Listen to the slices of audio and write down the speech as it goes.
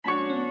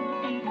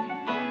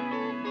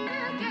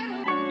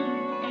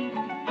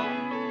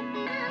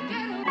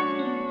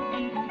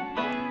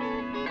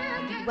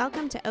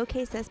Welcome to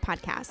OK Sis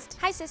Podcast.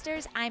 Hi,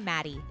 sisters. I'm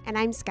Maddie. And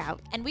I'm Scout.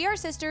 And we are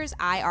sisters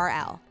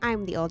IRL.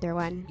 I'm the older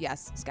one.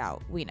 Yes,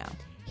 Scout, we know.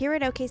 Here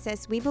at OK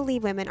Sis, we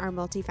believe women are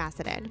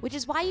multifaceted. Which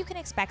is why you can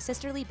expect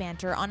sisterly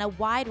banter on a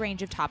wide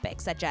range of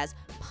topics such as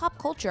pop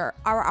culture,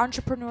 our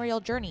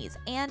entrepreneurial journeys,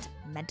 and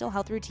mental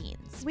health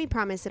routines. We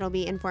promise it'll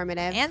be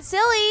informative. And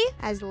silly.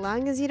 As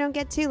long as you don't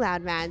get too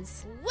loud,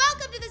 Mads.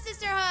 Welcome to the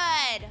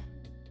sisterhood.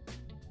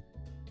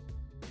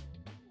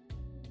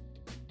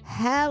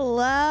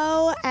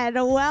 Hello and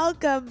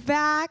welcome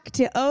back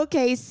to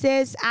OK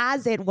Sis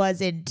as it was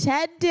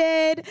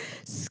intended.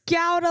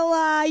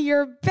 Scoutala,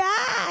 you're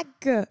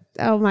back.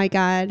 Oh my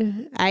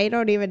God. I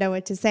don't even know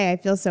what to say. I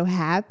feel so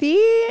happy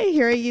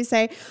hearing you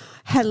say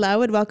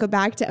hello and welcome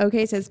back to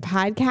OK Sis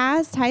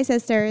Podcast. Hi,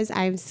 sisters.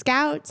 I'm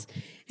Scout.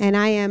 And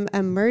I am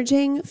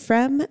emerging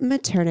from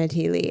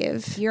maternity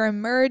leave. You're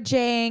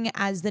emerging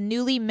as the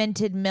newly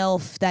minted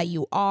MILF that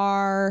you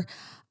are.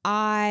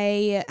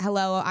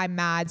 I'm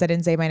Mads. I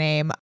didn't say my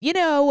name. You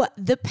know,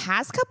 the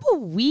past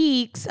couple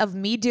weeks of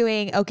me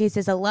doing OK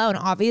Sis alone,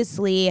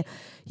 obviously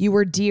you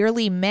were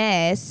dearly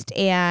missed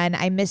and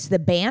I missed the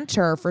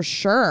banter for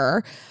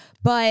sure.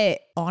 But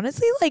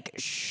honestly,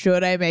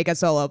 should I make a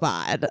solo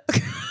pod?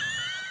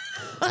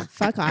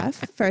 Fuck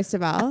off, first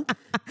of all.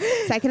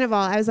 Second of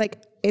all, I was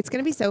like, it's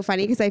going to be so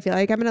funny because I feel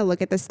like I'm going to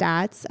look at the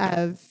stats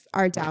of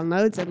our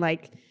downloads and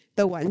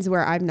the ones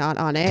where I'm not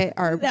on it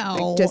are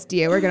just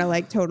you. We're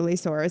going to totally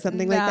soar or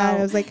something like that.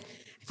 I was like,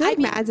 I feel like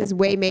Mads is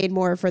way made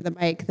more for the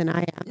mic than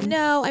I am.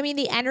 No, I mean,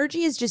 the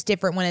energy is just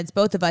different when it's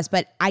both of us,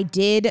 but I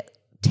did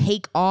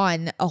take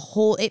on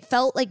it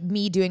felt like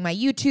me doing my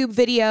YouTube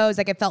videos.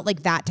 It felt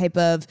like that type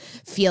of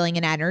feeling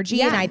and energy.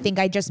 Yeah. And I think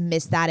I just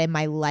missed that in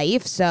my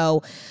life.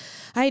 So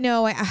I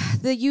know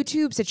the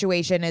YouTube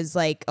situation is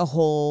a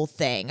whole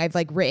thing. I've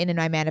written in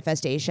my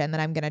manifestation that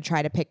I'm going to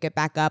try to pick it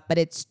back up, but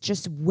it's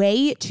just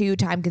way too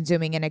time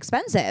consuming and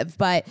expensive.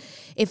 But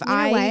if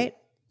I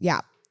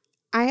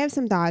have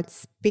some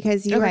thoughts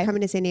because you are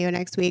coming to San Diego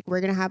next week. We're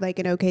going to have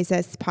an OK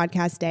Sis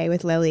podcast day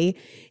with Lily,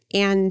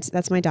 and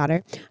that's my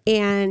daughter.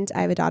 And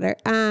I have a daughter.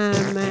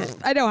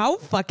 I know, how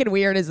fucking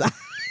weird is that?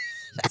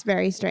 It's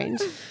very strange.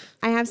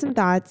 I have some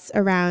thoughts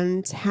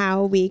around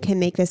how we can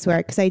make this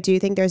work because I do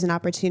think there's an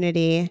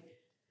opportunity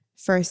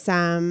for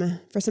some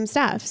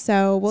stuff.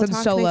 So we'll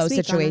talk solo next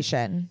week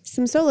situation.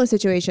 Some solo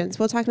situations.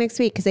 We'll talk next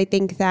week because I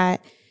think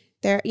that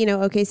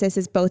OK Sis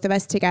is both of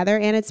us together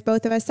and it's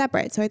both of us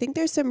separate. So I think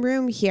there's some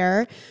room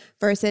here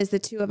versus the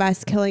two of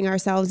us killing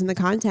ourselves in the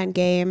content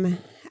game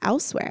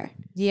elsewhere.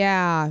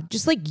 Yeah,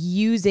 just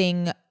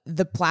using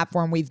the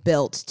platform we've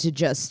built to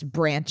just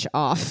branch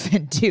off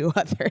and do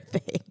other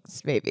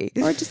things, maybe.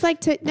 Or just not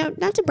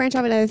to branch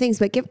off into other things,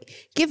 but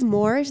give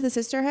more to the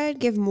sisterhood,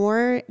 give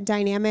more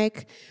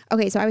dynamic.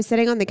 Okay, so I was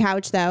sitting on the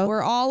couch though.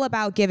 We're all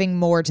about giving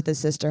more to the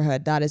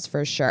sisterhood, that is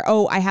for sure.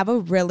 Oh, I have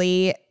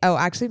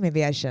actually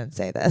maybe I shouldn't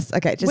say this.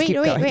 Okay, just keep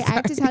going. Wait, I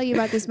have to tell you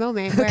about this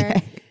moment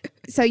where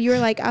so you were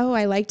like, oh,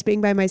 I liked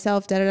being by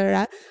myself, da da da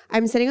da.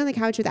 I'm sitting on the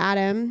couch with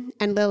Adam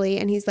and Lily,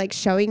 and he's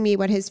showing me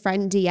what his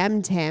friend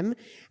DM'd him.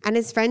 And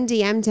his friend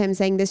DM'd him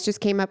saying, this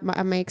just came up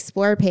on my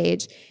Explore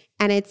page.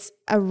 And it's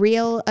a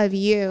reel of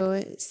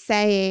you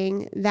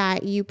saying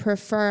that you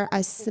prefer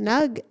a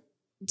snug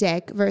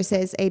dick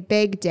versus a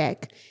big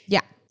dick.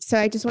 Yeah. So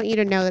I just want you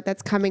to know that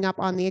that's coming up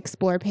on the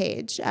Explore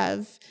page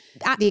of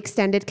the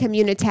extended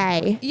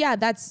community. Yeah,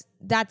 that's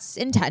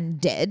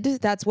intended.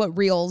 That's what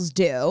reels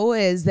do,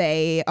 is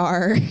they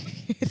go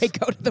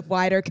to the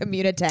wider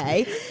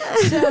community.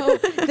 So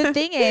the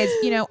thing is,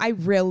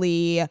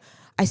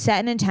 I set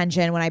an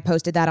intention when I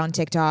posted that on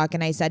TikTok,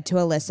 and I said to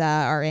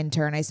Alyssa, our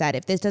intern, I said,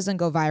 if this doesn't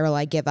go viral,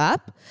 I give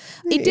up.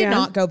 It did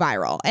not go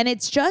viral. And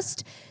it's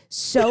just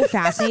so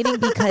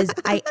fascinating because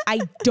I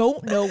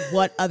don't know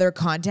what other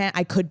content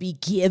I could be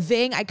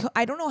giving.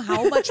 I don't know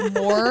how much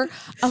more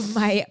of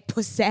my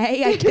pussy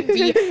I can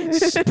be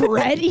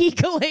spread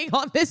eagling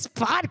on this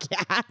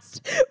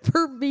podcast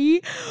for me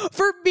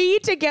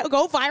to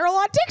go viral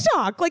on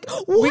TikTok.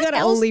 We gotta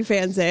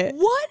OnlyFans it.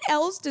 What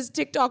else does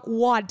TikTok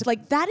want?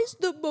 That is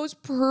the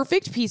most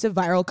perfect piece of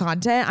viral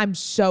content. I'm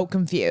so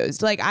confused.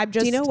 Do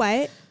you know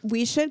what?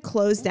 We should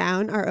close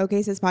down our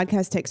OK Sis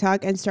podcast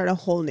TikTok and start a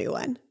whole new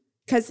one.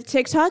 Because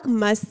TikTok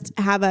must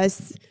have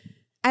us,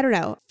 I don't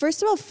know.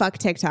 First of all, fuck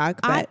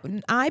TikTok. But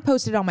I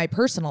posted on my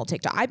personal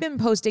TikTok. I've been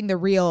posting the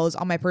reels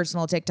on my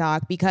personal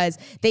TikTok because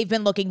they've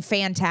been looking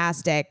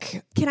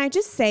fantastic. Can I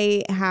just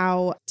say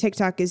how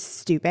TikTok is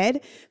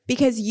stupid?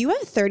 Because you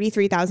have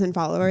 33,000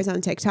 followers on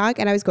TikTok,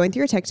 and I was going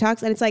through your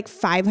TikToks, and it's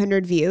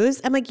 500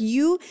 views. I'm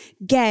you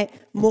get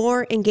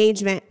more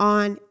engagement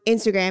on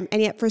Instagram,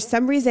 and yet for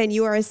some reason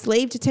you are a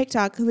slave to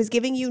TikTok who is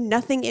giving you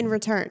nothing in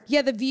return.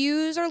 Yeah, the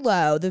views are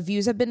low. The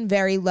views have been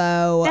very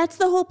low. That's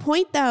the whole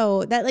point,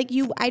 though. That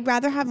I'd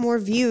rather have more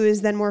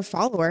views than more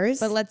followers.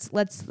 But let's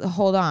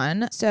hold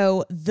on.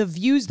 So the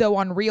views though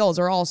on Reels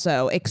are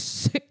also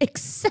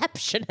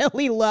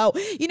exceptionally low.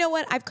 You know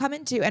what? I've come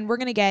into, and we're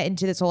gonna get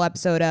into this whole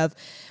episode of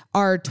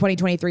our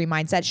 2023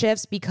 mindset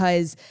shifts,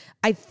 because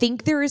I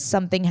think there is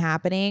something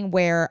happening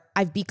where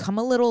I've become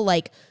a little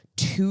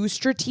too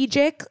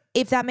strategic,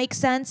 if that makes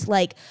sense.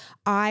 Like,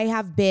 I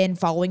have been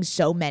following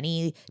so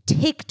many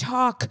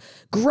TikTok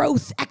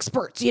growth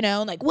experts, you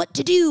know, like what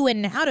to do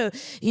and how to,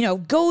 you know,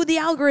 go with the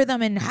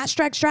algorithm and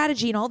hashtag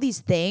strategy and all these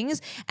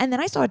things. And then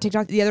I saw a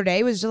TikTok the other day,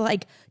 it was just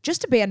like,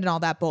 just abandon all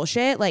that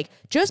bullshit. Like,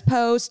 just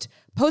post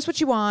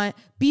what you want,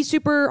 be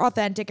super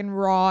authentic and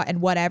raw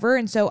and whatever.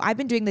 And so I've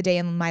been doing the day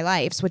in my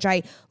lives, which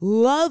I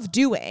love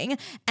doing.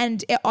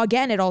 And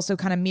it also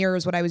kind of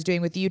mirrors what I was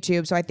doing with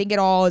YouTube. So I think it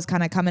all is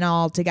kind of coming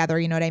all together,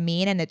 you know what I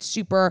mean? And it's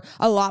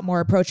a lot more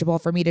approachable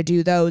for me to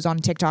do those on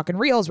TikTok and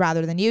Reels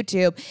rather than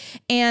YouTube.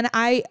 And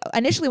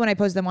initially when I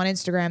posted them on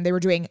Instagram, they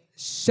were doing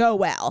so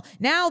well.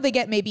 Now they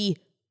get maybe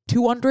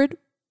 200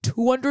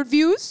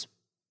 views.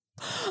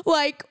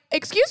 Like,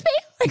 excuse me.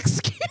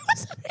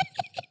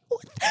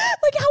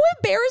 Like, how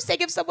embarrassing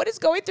if someone is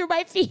going through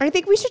my feed. I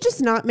think we should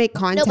just not make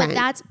content.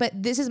 No, but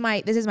this is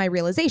my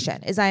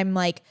realization is I'm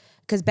like,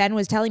 because Ben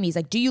was telling me, he's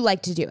like, do you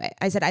like to do it?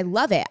 I said, I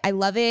love it. I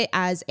love it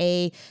as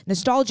a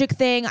nostalgic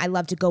thing. I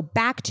love to go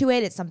back to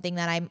it. It's something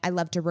that I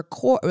love to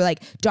record or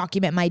like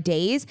document my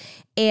days.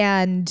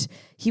 And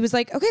he was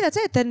like, okay, that's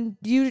it. Then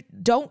you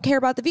don't care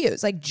about the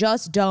views. Like,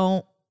 just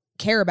don't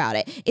care about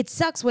it. It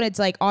sucks when it's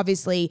like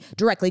obviously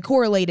directly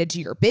correlated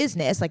to your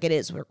business like it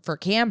is for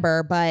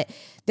Camber, but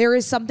there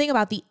is something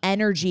about the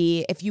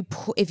energy if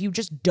you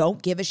just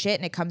don't give a shit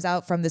and it comes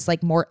out from this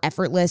like more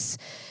effortless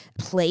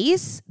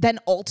place, then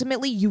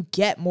ultimately you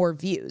get more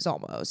views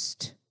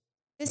almost.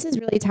 This is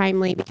really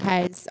timely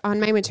because on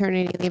my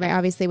maternity leave, I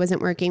obviously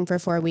wasn't working for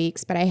 4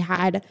 weeks, but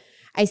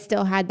I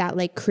still had that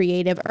like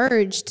creative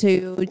urge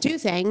to do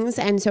things.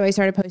 And so I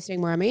started posting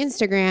more on my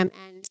Instagram,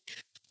 and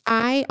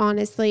I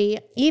honestly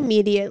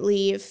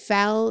immediately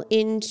fell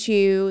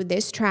into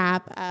this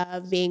trap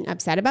of being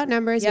upset about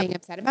numbers, being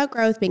upset about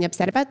growth, being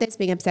upset about this,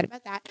 being upset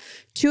about that.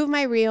 2 of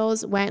my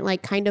reels went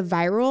like kind of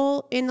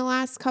viral in the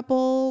last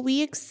couple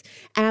weeks.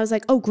 And I was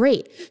like, oh,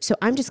 great. So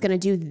I'm just going to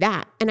do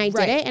that. And I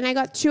did it and I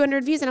got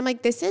 200 views. And I'm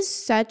like, this is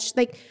such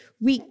like,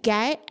 we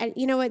get, and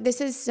you know what,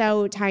 this is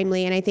so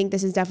timely. And I think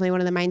this is definitely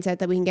one of the mindset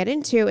that we can get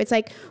into. It's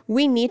like,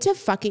 we need to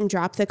fucking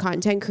drop the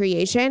content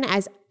creation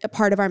as a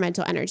part of our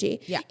mental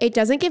energy. Yeah. It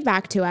doesn't give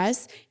back to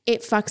us.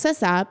 It fucks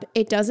us up.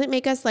 It doesn't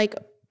make us like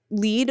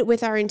lead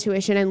with our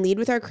intuition and lead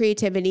with our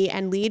creativity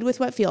and lead with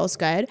what feels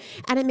good.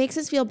 And it makes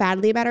us feel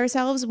badly about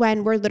ourselves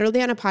when we're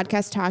literally on a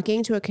podcast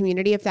talking to a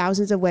community of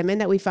thousands of women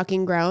that we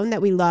fucking grown,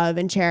 that we love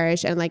and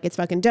cherish. And like, it's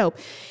fucking dope.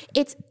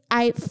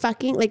 I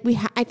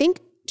think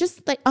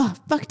just like, oh,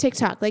 fuck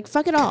TikTok. Like,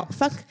 fuck it all.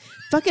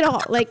 Fuck it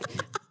all. Like,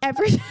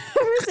 ever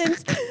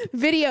since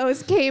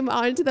videos came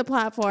onto the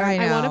platform,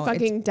 I want to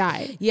fucking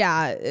die.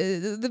 Yeah.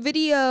 The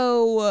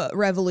video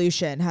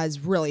revolution has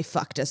really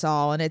fucked us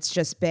all. And it's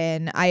just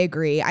been, I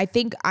agree. I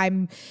think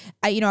I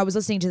was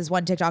listening to this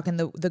one TikTok and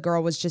the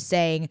girl was just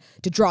saying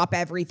to drop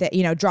everything,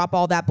 drop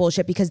all that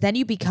bullshit, because then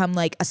you become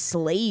like a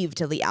slave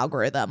to the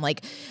algorithm.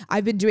 Like,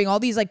 I've been doing all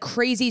these like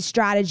crazy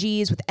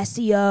strategies with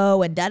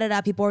SEO and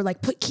da-da-da. People are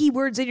like, put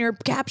keywords in your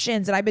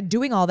captions. And I've been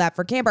doing all that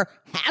for Camber.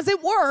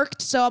 Hasn't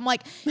worked. So I'm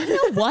like, you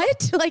know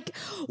what? Like,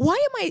 why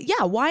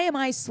am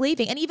I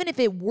slaving? And even if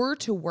it were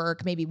to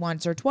work maybe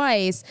once or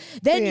twice,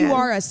 then you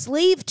are a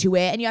slave to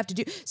it and you have to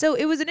do. So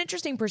it was an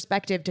interesting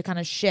perspective to kind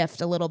of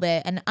shift a little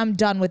bit. And I'm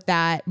done with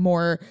that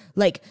more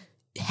like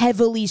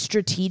heavily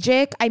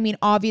strategic. I mean,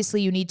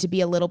 obviously you need to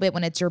be a little bit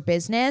when it's your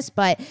business,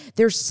 but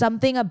there's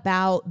something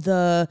about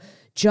the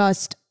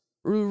just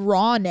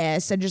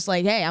rawness and just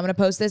like, hey, I'm gonna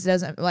post this. It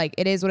doesn't, like,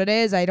 it is what it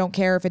is. I don't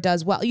care if it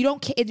does well.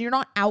 You're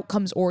not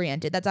outcomes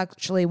oriented. That's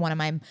actually one of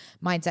my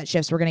mindset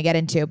shifts we're gonna get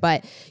into,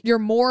 but you're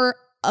more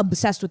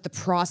obsessed with the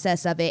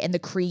process of it and the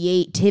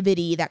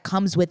creativity that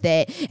comes with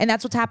it. And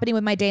that's what's happening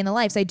with my day in the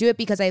life. So I do it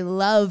because I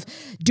love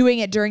doing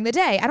it during the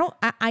day.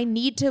 I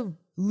need to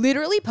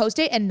literally post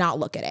it and not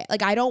look at it.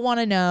 Like, I don't want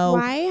to know.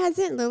 Why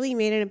hasn't Lily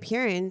made an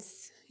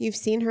appearance? You've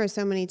seen her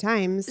so many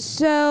times.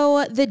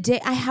 So the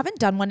day I haven't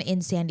done one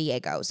in San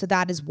Diego, so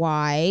that is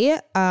why.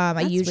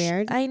 That's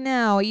weird. I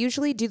know. I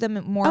usually do them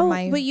more.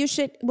 But you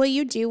should. Will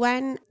you do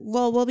one?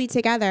 Well, we'll be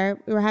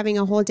together. We're having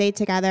a whole day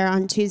together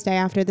on Tuesday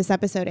after this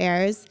episode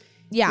airs.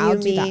 Yeah, I'll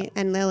do that.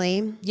 And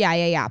Lily.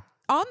 Yeah.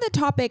 On the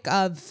topic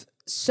of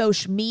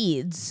social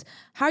meds,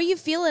 how are you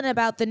feeling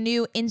about the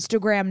new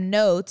Instagram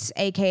notes,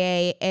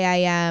 aka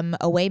AIM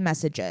away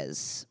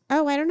messages?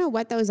 Oh, I don't know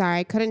what those are.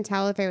 I couldn't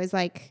tell if it was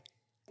like.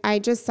 I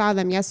just saw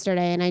them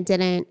yesterday and I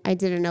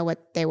didn't know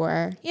what they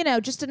were.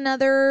 Just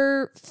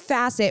another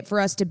facet for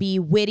us to be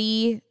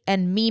witty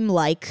and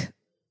meme-like.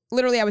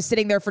 Literally, I was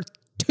sitting there for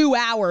 2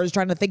 hours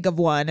trying to think of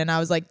one, and I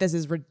was like, this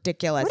is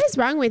ridiculous. What is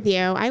wrong with you?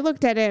 I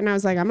looked at it and I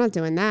was like, I'm not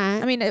doing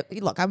that. I mean,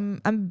 look,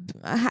 I'm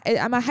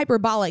a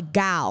hyperbolic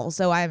gal,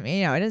 so I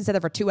didn't sit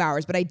there for 2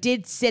 hours, but I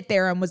did sit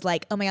there and was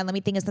like, oh my God, let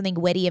me think of something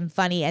witty and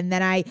funny. And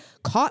then I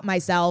caught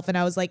myself and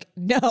I was like,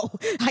 no,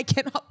 I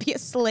cannot be a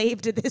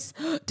slave to this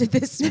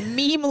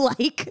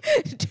meme-like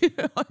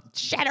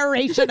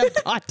generation of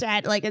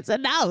content. Like, it's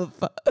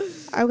enough.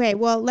 Okay,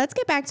 well, let's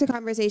get back to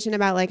conversation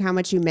about like how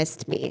much you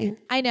missed me.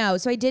 I know.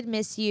 So I did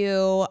miss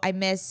you. you. I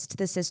missed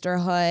the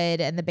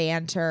sisterhood and the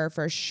banter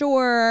for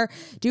sure.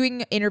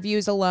 Doing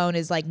interviews alone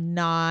is like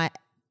not,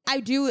 I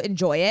do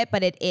enjoy it,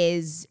 but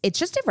it's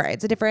just different.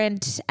 It's a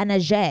different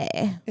energy.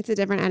 It's a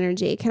different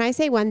energy. Can I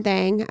say one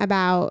thing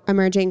about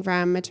emerging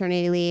from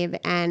maternity leave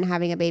and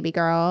having a baby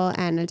girl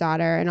and a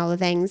daughter and all the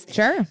things?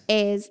 Sure.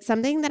 Is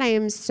something that I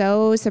am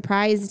so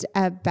surprised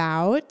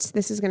about.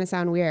 This is going to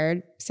sound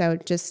weird, so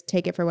just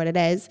take it for what it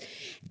is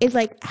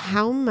like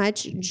how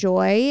much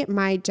joy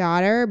my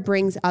daughter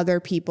brings other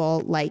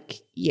people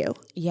like you.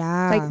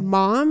 Yeah. Like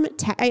mom,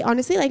 I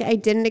honestly, like I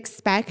didn't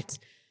expect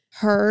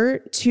her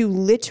to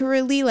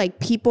literally, like,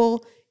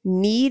 people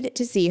need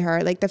to see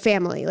her, like the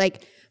family.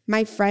 Like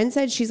my friend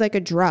said she's like a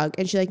drug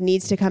and she like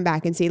needs to come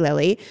back and see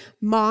Lily.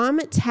 Mom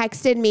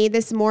texted me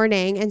this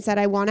morning and said,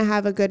 I want to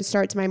have a good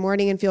start to my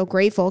morning and feel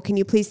grateful. Can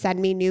you please send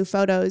me new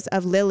photos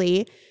of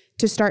Lily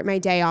to start my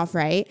day off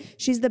right?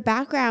 She's the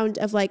background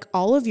of like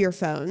all of your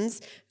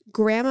phones.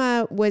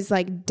 Grandma was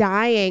like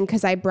dying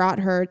because I brought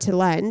her to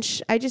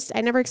lunch. I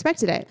never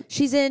expected it.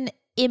 She's an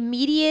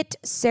immediate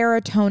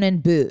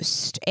serotonin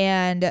boost.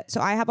 And so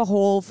I have a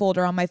whole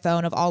folder on my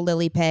phone of all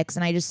Lily pics,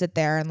 and I just sit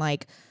there and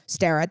like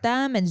stare at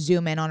them and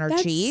zoom in on her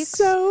cheeks.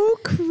 So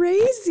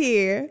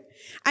crazy.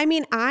 I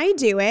mean, I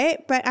do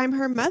it, but I'm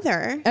her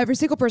mother. Every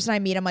single person I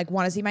meet, I'm like,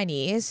 want to see my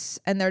niece?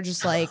 And they're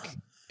just like,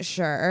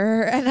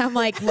 sure. And I'm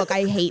like, look,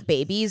 I hate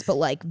babies, but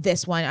like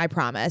this one, I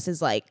promise, is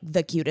like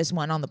the cutest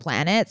one on the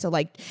planet. So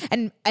like,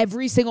 and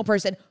every single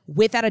person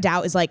without a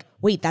doubt is like,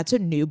 wait, that's a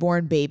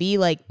newborn baby.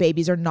 Like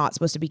babies are not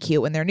supposed to be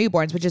cute when they're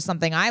newborns, which is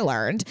something I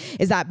learned,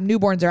 is that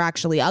newborns are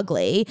actually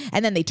ugly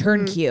and then they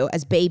turn cute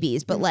as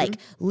babies. But like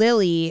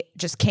Lily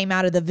just came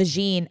out of the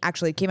vagine,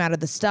 actually came out of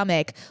the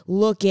stomach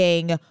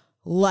looking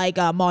like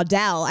a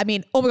model. I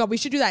mean, oh my God, we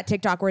should do that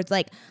TikTok where it's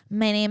like,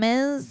 my name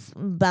is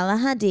Bella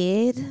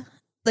Hadid.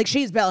 Like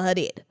she's Bella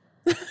Hadid.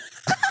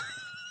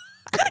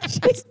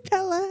 She's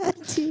Bella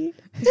Hadid.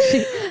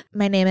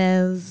 My name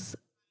is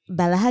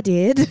Bella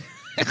Hadid.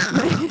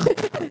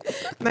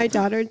 My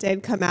daughter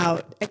did come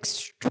out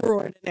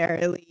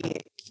extraordinarily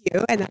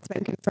cute, and that's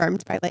been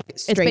confirmed by like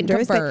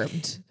strangers. It's been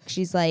confirmed.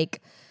 She's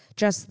like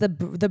just the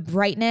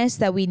brightness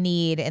that we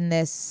need in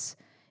this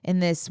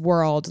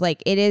world.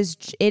 Like it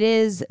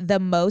is the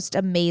most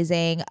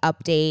amazing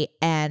update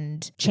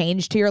and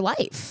change to your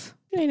life.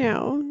 I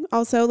know.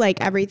 Also,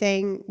 like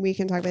everything, we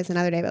can talk about this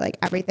another day, but like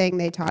everything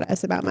they taught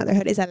us about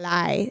motherhood is a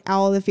lie.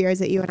 All the fears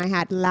that you and I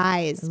had,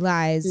 lies.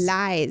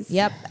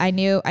 Yep. I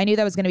knew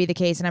that was going to be the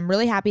case. And I'm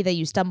really happy that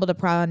you stumbled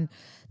upon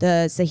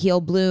the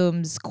Sahil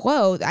Bloom's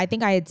quote. I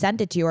think I had sent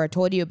it to you or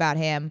told you about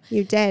him.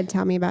 You did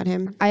tell me about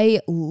him.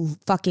 I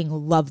fucking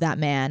love that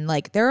man.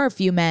 Like there are a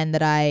few men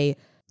that I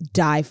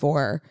die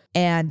for,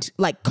 and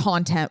like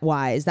content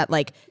wise that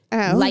like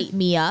light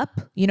me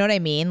up. You know what I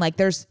mean? Like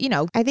there's,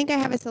 I think I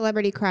have a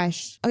celebrity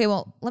crush. Okay,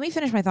 well, let me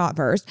finish my thought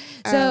first.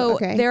 So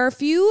there are a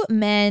few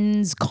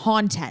men's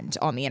content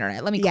on the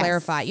internet. Let me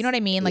clarify. You know what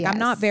I mean? Like I'm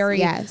not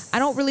very, I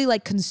don't really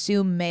like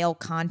consume male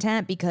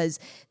content because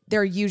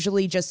they're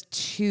usually just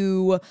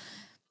too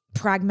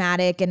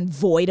pragmatic and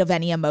void of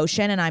any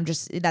emotion. And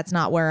that's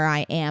not where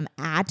I am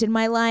at in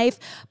my life.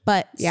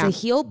 But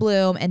Sahil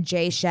Bloom and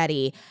Jay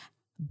Shetty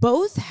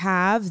both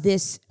have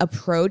this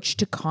approach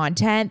to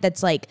content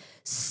that's like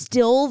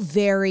still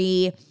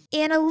very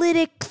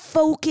analytic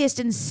focused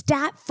and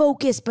stat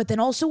focused, but then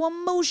also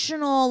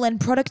emotional and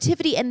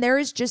productivity. And there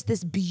is just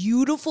this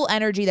beautiful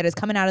energy that is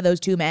coming out of those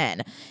two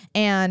men.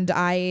 And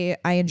I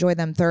enjoy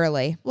them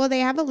thoroughly. Well, they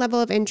have a level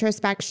of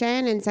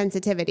introspection and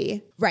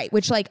sensitivity. Right.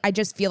 Which like, I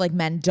just feel like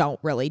men don't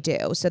really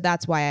do. So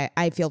that's why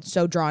I feel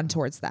so drawn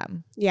towards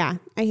them. Yeah,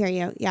 I hear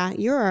you. Yeah,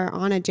 you're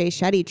on a Jay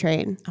Shetty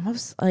train. I'm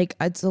like,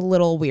 it's a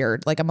little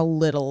weird. Like I'm a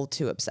little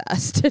too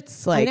obsessed.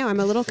 It's like, I know, I'm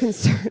a little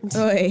concerned.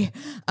 Okay,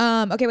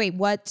 wait,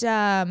 what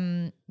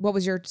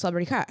was your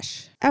celebrity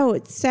crush? Oh,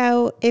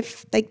 so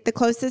if like the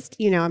closest,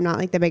 I'm not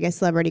like the biggest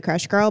celebrity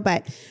crush girl,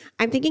 but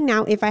I'm thinking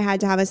now if I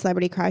had to have a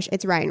celebrity crush,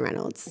 it's Ryan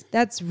Reynolds.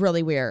 That's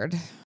really weird.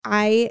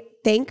 I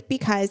think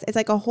because it's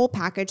like a whole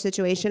package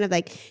situation of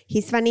like,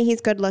 he's funny, he's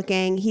good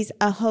looking, he's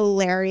a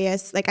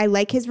hilarious, like I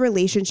like his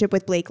relationship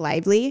with Blake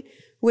Lively,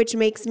 which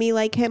makes me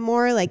like him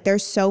more. Like they're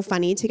so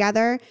funny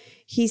together.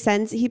 He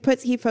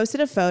posted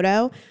a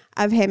photo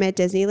of him at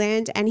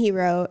Disneyland and he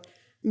wrote,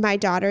 "My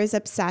daughter is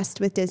obsessed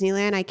with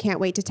Disneyland. I can't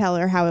wait to tell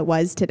her how it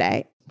was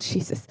today."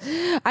 Jesus.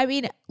 I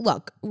mean,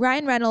 look,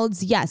 Ryan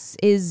Reynolds, yes,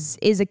 is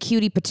a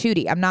cutie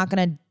patootie. I'm not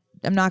gonna,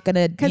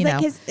 because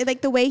like his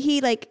like the way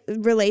he like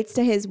relates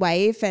to his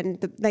wife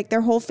and like their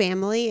whole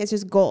family is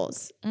just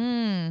goals.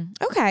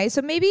 Okay,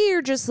 so maybe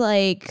you're just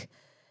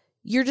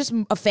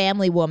a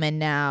family woman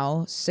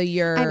now. So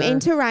I'm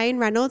into Ryan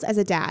Reynolds as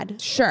a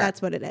dad. Sure,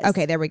 that's what it is.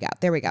 Okay, there we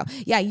go.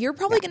 Yeah, you're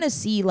probably gonna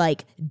see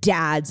like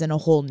dads in a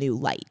whole new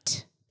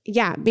light.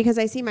 Yeah, because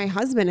I see my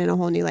husband in a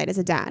whole new light as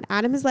a dad.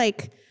 Adam is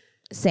like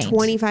Saint.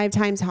 25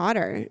 times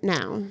hotter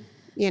now.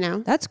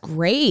 That's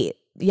great.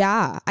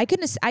 Yeah, I can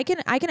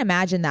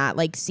imagine that,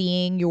 like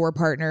seeing your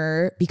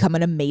partner become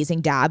an amazing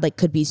dad, like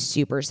could be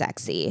super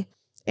sexy.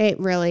 It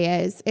really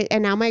is.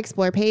 And now my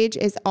explore page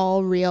is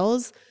all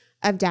reels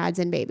of dads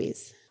and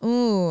babies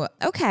Ooh,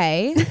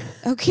 okay.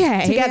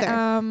 Okay.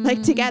 together,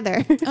 like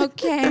together.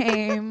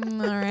 Okay. All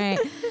right.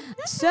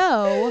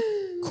 So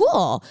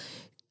cool.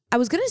 I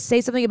was going to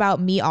say something about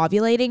me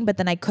ovulating, but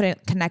then I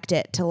couldn't connect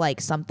it to like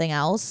something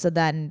else. So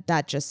then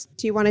that just,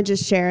 Do you want to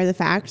just share the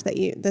fact that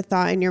the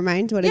thought in your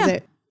mind? What is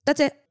it? That's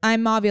it.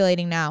 I'm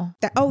ovulating now.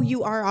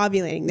 You are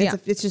ovulating.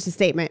 It's just a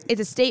statement. It's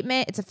a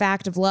statement. It's a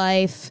fact of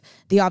life.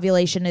 The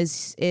ovulation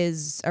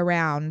is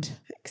around.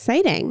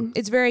 Exciting.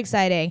 It's very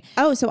exciting.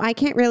 Oh, so I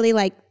can't really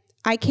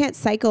I can't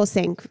cycle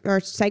sync or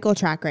cycle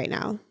track right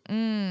now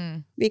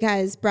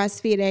because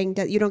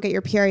breastfeeding, you don't get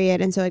your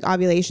period. And so like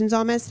ovulation's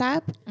all messed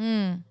up.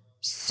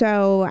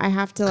 So I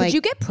have to Could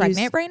you get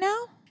pregnant right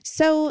now?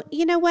 So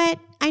you know what?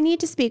 I need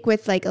to speak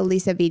with like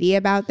Elisa Vitti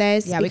about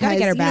this. Yeah, we gotta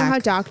get her back. You know how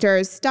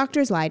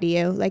doctors lie to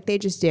you, like they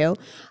just do.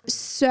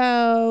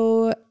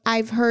 So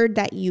I've heard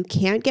that you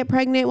can't get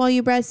pregnant while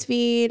you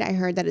breastfeed. I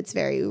heard that it's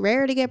very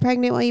rare to get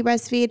pregnant while you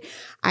breastfeed.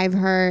 I've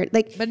heard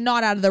but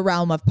not out of the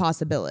realm of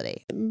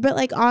possibility. but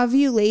like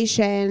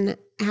ovulation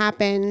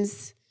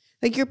happens,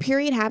 like your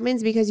period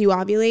happens because you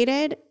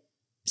ovulated.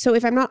 So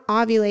if I'm not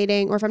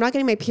ovulating or if I'm not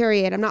getting my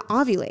period, I'm not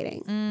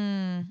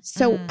ovulating.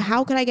 So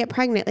how could I get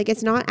pregnant? Like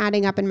it's not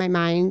adding up in my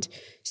mind.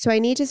 So I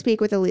need to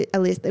speak with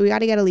Elisa. We got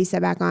to get Elisa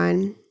back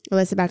on. We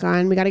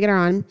got to get her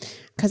on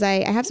because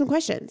I have some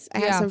questions. I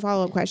have some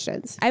follow-up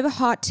questions. I have a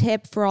hot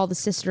tip for all the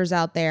sisters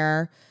out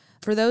there.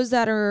 For those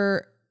that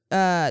are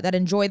that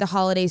enjoy the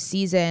holiday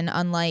season,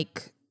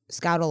 unlike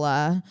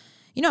Scoutala,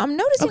 I'm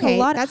noticing a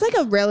lot. That's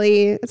a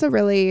really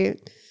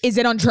Is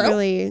it untrue?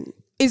 Really.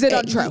 Is it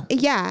untrue?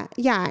 Yeah.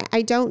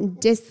 I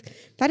don't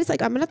that is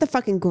like, I'm not the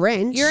fucking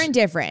Grinch. You're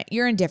indifferent.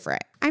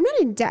 I'm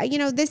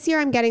not this year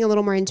I'm getting a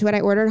little more into it. I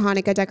ordered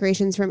Hanukkah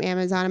decorations from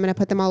Amazon. I'm going to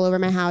put them all over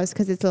my house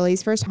because it's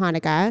Lily's first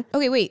Hanukkah.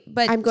 Okay, wait,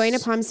 but I'm going to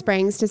Palm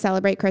Springs to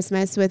celebrate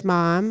Christmas with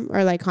mom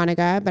or like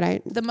Hanukkah,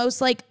 but the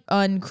most like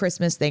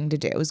un-Christmas thing to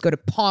do is go to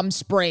Palm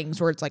Springs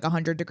where it's like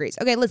 100 degrees.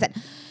 Okay, listen.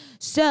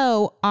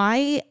 So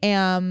I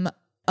am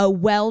a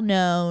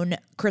well-known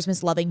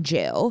Christmas loving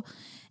Jew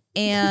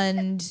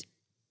and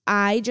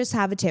I just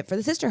have a tip for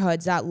the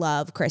sisterhoods that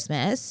love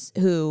Christmas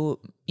who,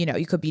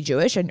 you could be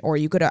Jewish or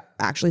you could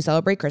actually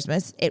celebrate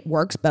Christmas. It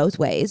works both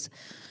ways.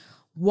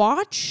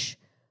 Watch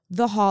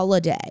the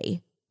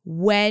holiday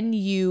when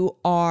you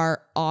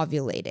are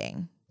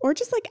ovulating. or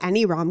just like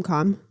any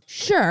rom-com.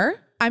 Sure.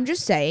 I'm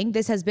just saying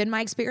this has been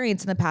my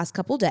experience in the past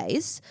couple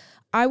days.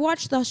 I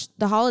watched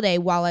the holiday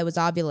while I was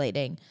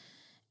ovulating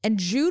and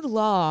Jude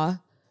Law,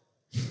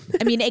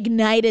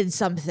 ignited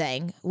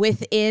something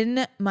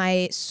within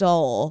my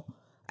soul.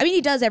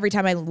 He does every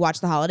time I watch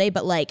the holiday,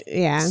 but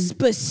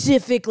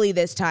specifically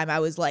this time I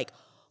was like,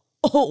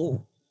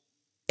 oh,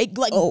 it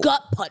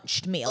gut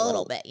punched me a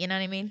little bit. You know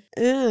what I mean?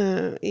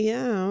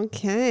 Yeah.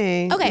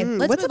 Okay. Okay.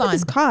 Let's What's move up on. with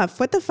this cough?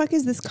 What the fuck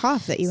is this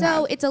cough that you have?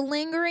 So it's a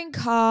lingering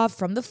cough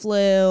from the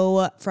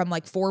flu from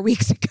like 4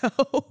 weeks ago.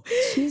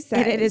 Jesus.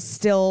 And it is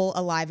still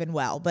alive and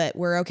well, but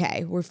we're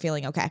okay. We're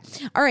feeling okay.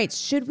 All right.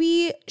 Should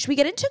we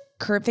get into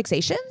current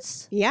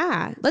fixations?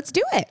 Yeah. Let's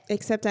do it.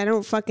 Except I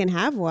don't fucking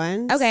have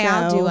one. Okay, so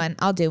I'll do one.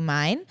 I'll do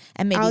mine,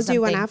 and maybe I'll do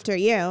one something- after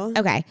you.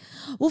 Okay.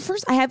 Well,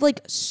 first, I have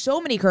like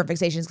so many current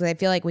fixations because I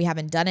feel like we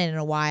haven't done it in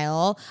a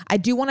while. I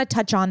do want to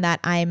touch on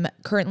that I'm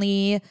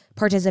currently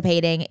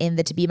participating in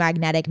the To Be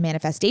Magnetic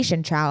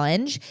Manifestation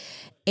Challenge.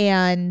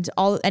 And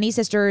any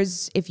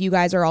sisters, if you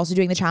guys are also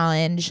doing the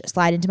challenge,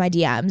 slide into my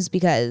DMs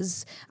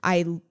because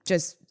I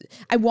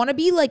want to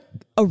be like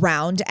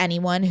around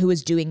anyone who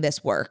is doing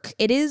this work.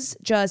 It is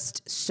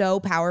just so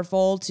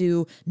powerful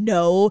to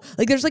know,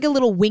 like there's like a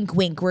little wink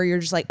where you're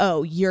just like,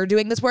 oh, you're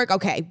doing this work?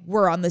 Okay,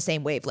 we're on the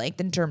same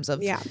wavelength in terms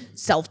of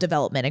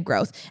self-development and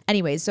growth.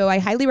 Anyways, so I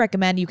highly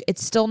recommend you.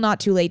 It's still not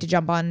too late to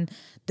jump on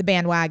the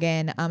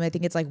bandwagon. I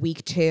think it's like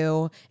week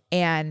 2.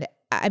 And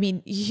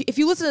if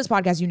you listen to this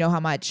podcast, you know how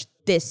much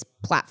this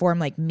platform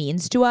like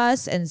means to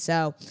us. And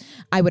so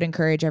I would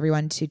encourage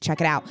everyone to check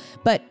it out.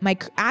 But my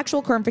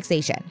actual current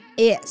fixation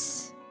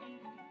is...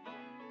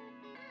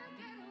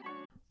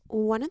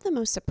 One of the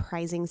most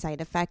surprising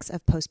side effects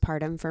of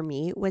postpartum for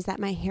me was that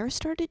my hair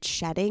started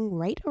shedding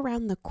right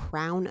around the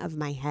crown of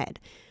my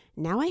head.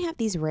 Now I have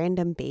these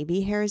random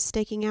baby hairs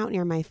sticking out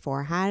near my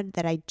forehead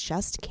that I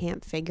just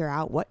can't figure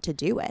out what to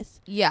do with.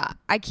 Yeah,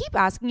 I keep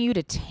asking you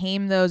to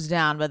tame those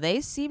down, but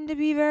they seem to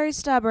be very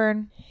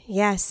stubborn.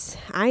 Yes,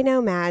 I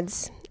know,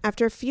 Mads.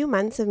 After a few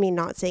months of me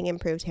not seeing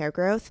improved hair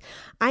growth,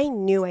 I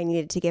knew I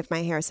needed to give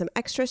my hair some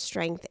extra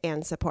strength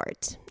and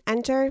support.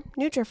 Enter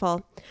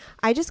Nutrafol.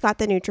 I just got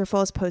the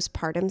Nutrafol's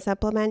postpartum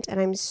supplement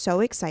and I'm so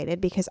excited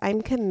because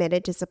I'm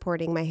committed to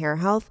supporting my hair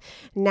health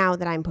now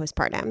that I'm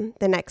postpartum.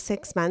 The next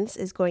 6 months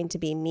is going to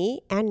be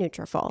me and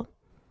Nutrafol.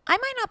 I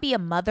might not be a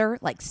mother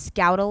like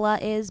Scoutala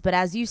is, but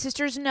as you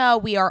sisters know,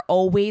 we are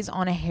always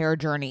on a hair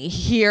journey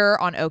here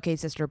on OK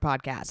Sister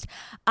Podcast.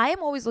 I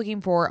am always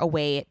looking for a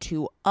way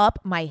to up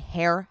my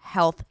hair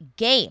health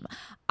game.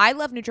 I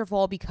love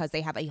Nutrafol because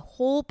they have a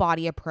whole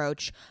body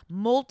approach,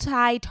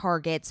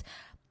 multi-targets,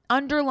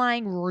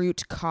 underlying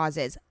root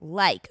causes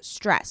like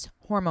stress,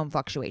 hormone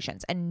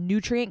fluctuations, and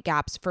nutrient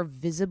gaps for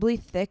visibly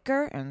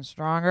thicker and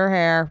stronger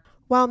hair.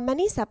 While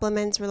many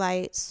supplements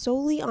rely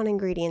solely on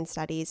ingredient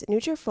studies,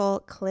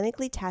 Nutrafol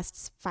clinically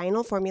tests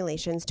final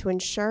formulations to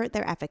ensure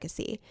their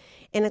efficacy.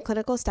 In a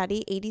clinical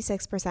study,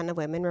 86% of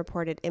women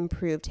reported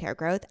improved hair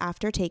growth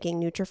after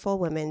taking Nutrafol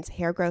Women's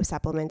hair growth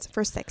supplements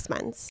for 6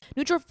 months.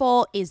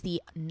 Nutrafol is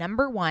the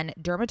 #1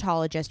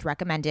 dermatologist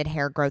recommended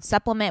hair growth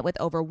supplement, with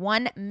over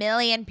 1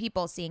 million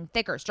people seeing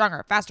thicker,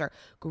 stronger, faster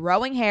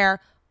growing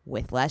hair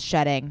with less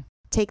shedding.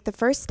 Take the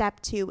first step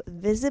to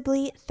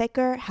visibly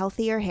thicker,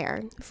 healthier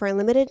hair. For a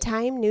limited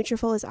time,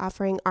 Nutrafol is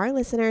offering our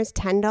listeners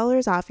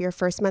 $10 off your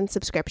first month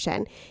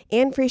subscription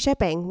and free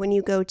shipping when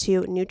you go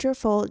to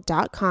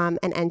Nutrafol.com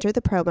and enter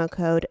the promo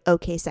code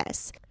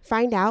OKSIS.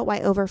 Find out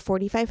why over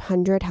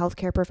 4,500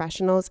 healthcare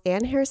professionals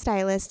and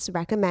hairstylists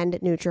recommend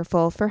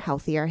Nutrafol for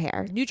healthier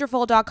hair.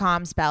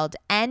 Nutrafol.com, spelled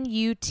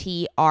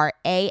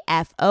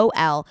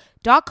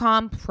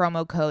Nutrafol.com,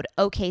 promo code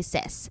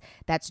OKSIS.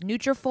 That's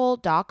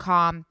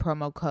Nutrafol.com,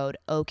 promo code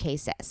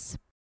OKSIS.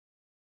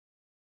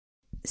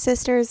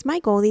 Sisters, my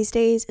goal these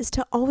days is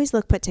to always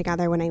look put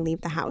together when I leave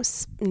the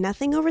house.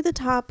 Nothing over the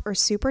top or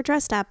super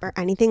dressed up or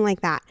anything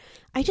like that.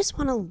 I just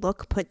want to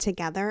look put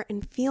together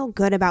and feel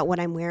good about what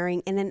I'm wearing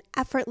in an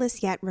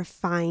effortless yet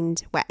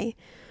refined way.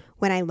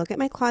 When I look at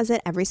my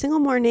closet every single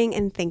morning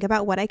and think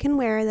about what I can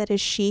wear that is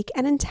chic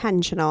and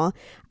intentional,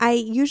 I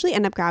usually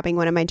end up grabbing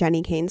one of my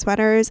Jenni Kayne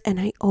sweaters, and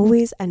I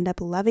always end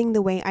up loving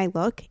the way I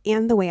look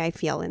and the way I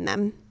feel in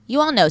them. You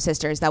all know,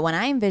 sisters, that when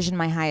I envision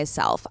my highest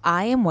self,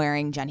 I am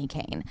wearing Jenni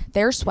Kayne.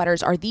 Their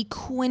sweaters are the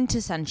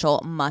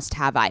quintessential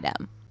must-have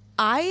item.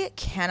 I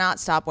cannot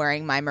stop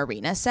wearing my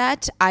Marina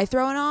set. I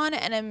throw it on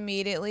and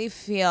immediately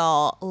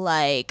feel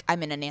like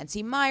I'm in a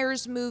Nancy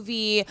Meyers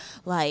movie,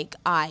 like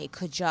I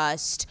could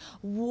just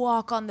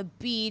walk on the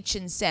beach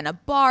in Santa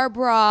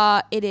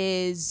Barbara. It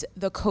is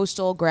the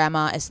coastal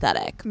grandma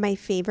aesthetic. My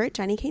favorite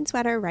Jenni Kayne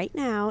sweater right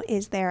now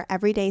is their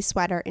everyday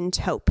sweater in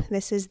taupe.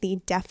 This is the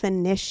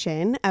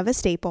definition of a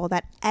staple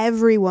that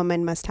every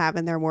woman must have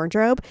in their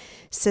wardrobe.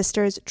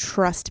 Sisters,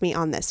 trust me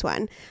on this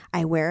one.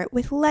 I wear it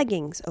with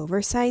leggings,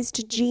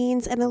 oversized jeans,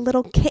 and a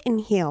little kitten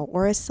heel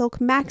or a silk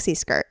maxi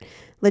skirt.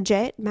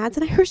 Legit, Mads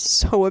and I are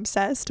so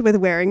obsessed with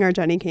wearing our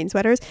Jenni Kayne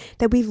sweaters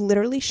that we've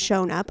literally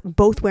shown up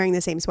both wearing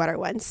the same sweater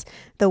once.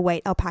 The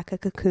white alpaca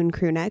cocoon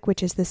crew neck,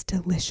 which is this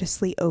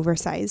deliciously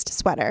oversized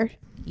sweater.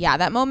 Yeah,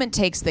 that moment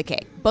takes the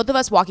cake. Both of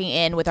us walking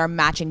in with our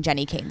matching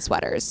Jenni Kayne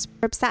sweaters.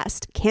 We're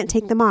obsessed. Can't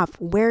take them off.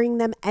 Wearing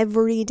them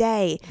every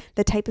day.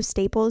 The type of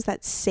staples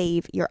that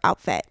save your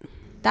outfit.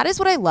 That is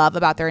what I love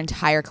about their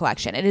entire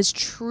collection. It is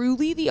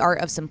truly the art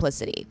of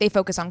simplicity. They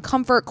focus on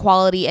comfort,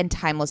 quality, and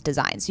timeless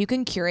designs. You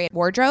can curate a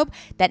wardrobe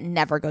that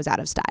never goes out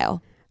of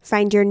style.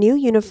 Find your new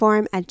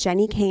uniform at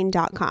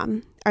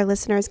JenniKayne.com. Our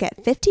listeners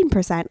get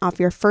 15% off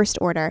your first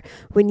order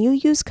when you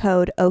use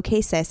code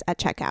OKSIS at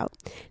checkout.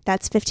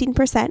 That's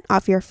 15%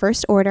 off your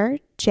first order,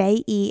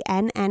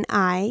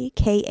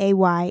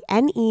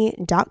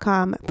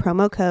 JenniKayne.com,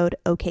 promo code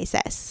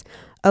OKSIS.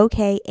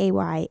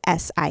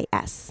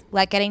 OKAYSIS.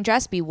 Let getting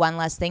dressed be one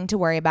less thing to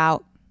worry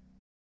about.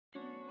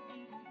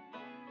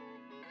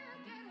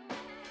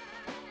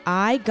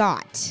 I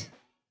got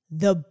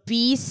the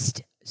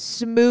Beast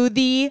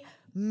Smoothie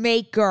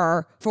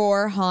Maker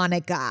for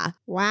Hanukkah.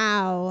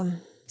 Wow.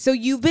 So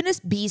you've been a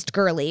Beast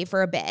girly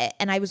for a bit,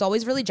 and I was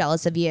always really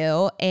jealous of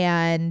you.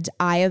 And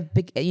I have,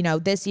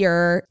 this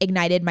year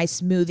ignited my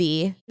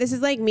smoothie. This is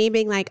like me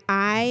being like,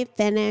 I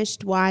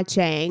finished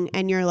watching,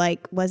 and you're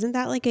like, wasn't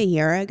that like a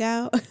year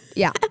ago?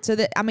 Yeah. So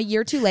I'm a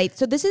year too late.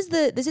 So this is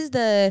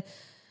the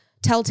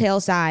telltale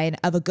sign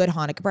of a good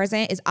Hanukkah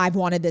present is I've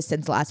wanted this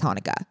since last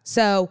Hanukkah.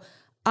 So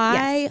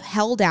I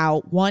held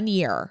out 1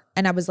 year,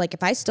 and I was like,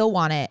 if I still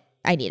want it,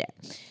 I need it.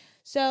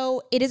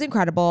 So it is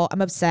incredible.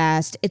 I'm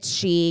obsessed. It's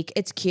chic.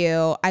 It's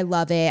cute. I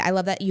love it. I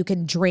love that you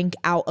can drink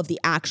out of the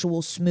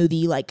actual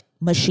smoothie like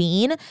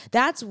machine.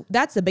 That's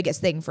the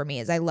biggest thing for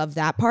me is I love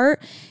that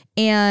part.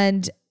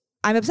 And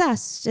I'm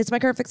obsessed. It's my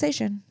current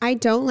fixation. I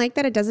don't like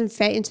that it doesn't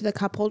fit into the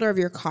cup holder of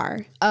your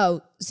car.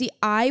 Oh, see,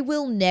 I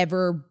will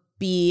never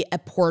be a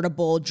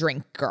portable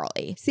drink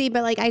girly. See,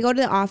 but like I go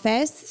to the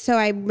office, so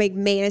I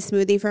made a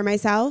smoothie for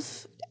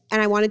myself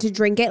and I wanted to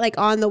drink it like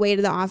on the way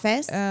to the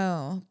office.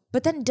 Oh.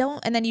 But then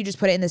and then you just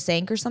put it in the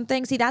sink or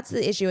something. See, that's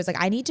the issue. Is like,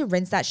 I need to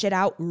rinse that shit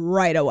out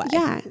right away.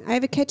 Yeah, I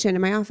have a kitchen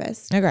in my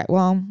office. Okay,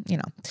 well,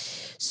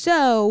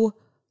 So,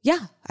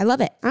 yeah, I love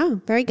it. Oh,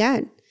 very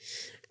good.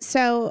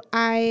 So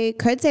I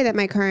could say that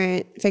my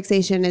current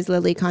fixation is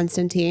Lily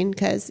Constantine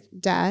because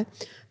duh,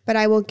 but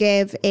I will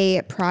give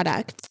a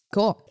product.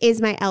 Cool. Is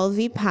my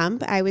LV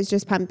pump. I was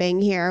just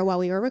pumping here while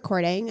we were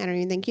recording. I don't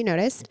even think you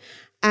noticed.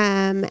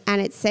 And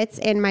it sits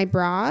in my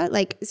bra.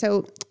 Like,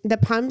 so the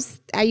pumps,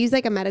 I use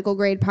like a medical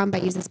grade pump. I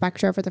use the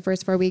Spectra for the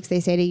first 4 weeks. They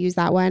say to use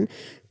that one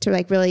to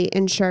like really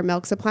ensure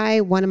milk supply.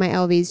 One of my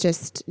LVs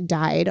just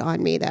died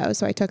on me though.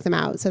 So I took them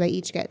out. So they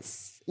each get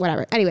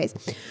whatever. Anyways,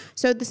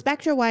 so the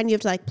Spectra one, you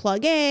have to like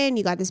plug in,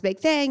 you got this big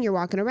thing, you're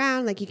walking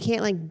around, like you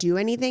can't like do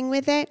anything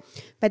with it.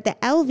 But the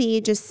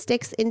LV just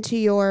sticks into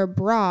your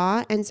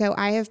bra. And so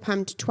I have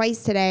pumped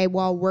twice today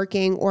while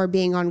working or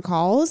being on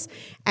calls,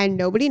 and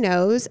nobody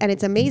knows. And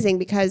it's amazing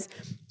because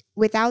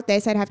without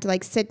this, I'd have to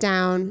like sit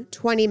down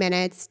 20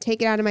 minutes,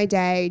 take it out of my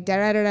day,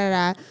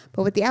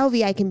 But with the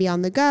LV, I can be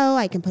on the go.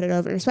 I can put it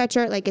over in a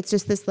sweatshirt. Like it's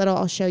just this little,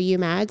 I'll show you,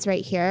 Mads,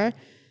 right here.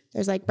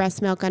 There's like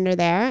breast milk under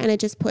there, and it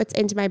just puts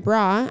into my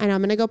bra, and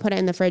I'm going to go put it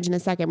in the fridge in a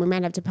second. We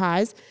might have to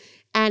pause.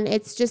 And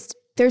it's just,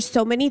 there's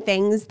so many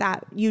things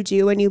that you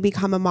do when you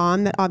become a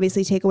mom that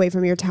obviously take away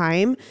from your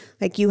time.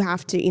 Like you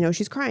have to, you know,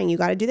 she's crying. You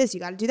got to do this. You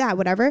got to do that,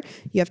 whatever.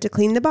 You have to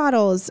clean the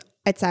bottles,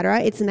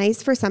 etc. It's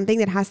nice for something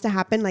that has to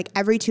happen like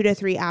every 2 to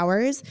 3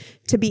 hours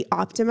to be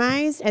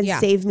optimized and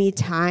save me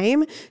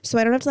time. So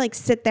I don't have to like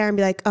sit there and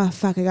be like, oh,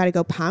 fuck, I got to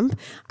go pump.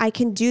 I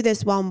can do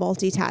this while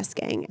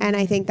multitasking. And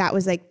I think that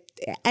was like,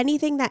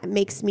 anything that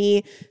makes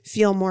me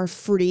feel more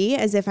free,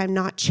 as if I'm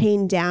not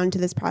chained down to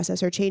this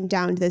process or chained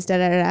down to this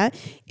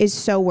is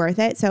so worth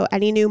it. So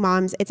any new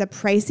moms, it's a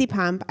pricey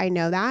pump. I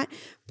know that.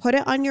 Put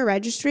it on your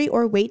registry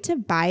or wait to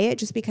buy it,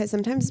 just because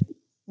sometimes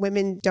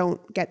women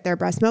don't get their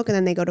breast milk and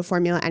then they go to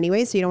formula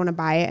anyway. So you don't want to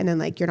buy it and then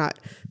like you're not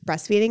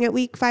breastfeeding at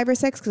week 5 or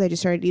 6, because I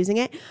just started using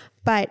it.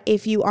 But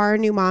if you are a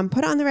new mom,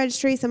 put it on the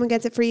registry. Someone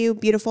gets it for you.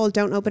 Beautiful.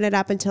 Don't open it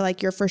up until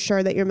like you're for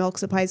sure that your milk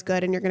supply is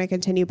good and you're going to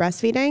continue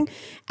breastfeeding.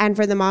 And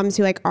for the moms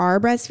who like are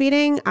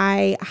breastfeeding,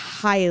 I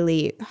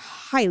highly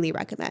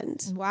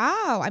recommend.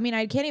 Wow. I mean,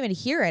 I can't even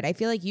hear it. I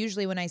feel like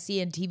usually when I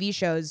see in TV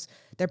shows,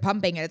 they're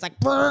pumping it. It's like,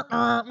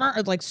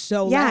 it's like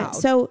so loud. Yeah.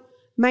 So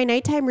my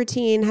nighttime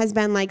routine has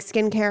been like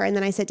skincare, and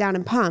then I sit down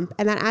and pump,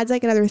 and that adds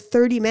like another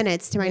 30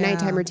 minutes to my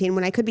nighttime routine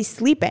when I could be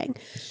sleeping.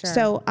 Sure.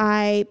 So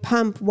I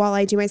pump while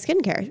I do my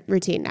skincare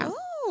routine now.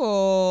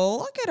 Oh,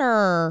 look at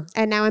her.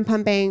 And now I'm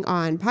pumping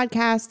on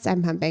podcasts.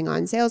 I'm pumping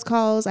on sales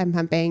calls. I'm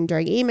pumping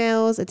during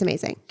emails. It's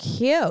amazing.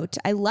 Cute.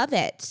 I love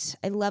it.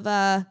 I love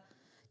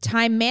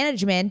time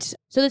management.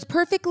 So this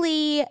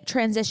perfectly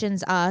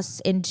transitions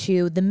us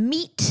into the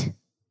meat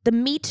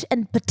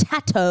and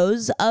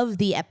potatoes of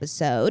the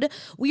episode.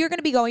 We are going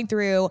to be going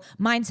through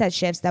mindset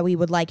shifts that we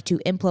would like to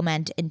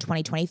implement in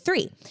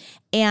 2023.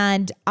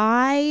 And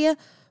I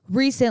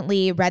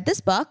recently read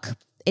this book.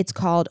 It's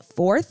called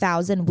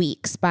 4,000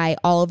 Weeks by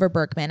Oliver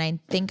Burkeman. I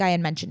think I had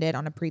mentioned it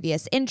on a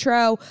previous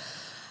intro.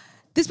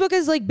 This book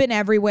has like been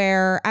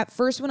everywhere. At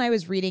first, when I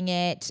was reading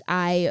it,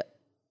 I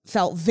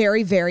felt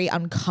very, very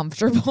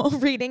uncomfortable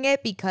reading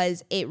it,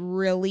 because it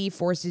really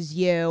forces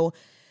you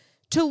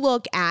to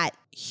look at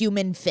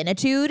human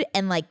finitude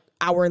and like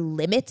our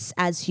limits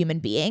as human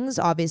beings.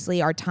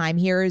 Obviously, our time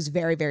here is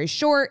very, very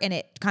short, and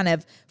it kind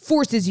of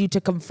forces you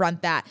to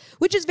confront that,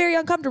 which is very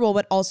uncomfortable,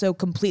 but also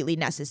completely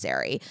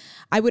necessary.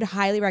 I would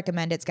highly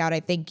recommend it, Scout.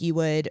 I think you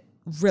would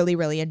really,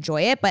 really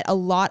enjoy it. But a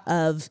lot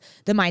of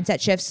the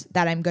mindset shifts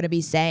that I'm going to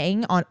be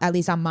saying, on at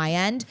least on my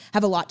end,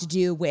 have a lot to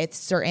do with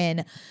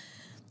certain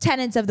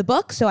tenets of the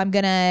book. So I'm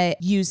going to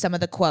use some of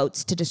the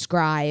quotes to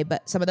describe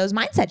some of those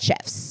mindset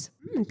shifts.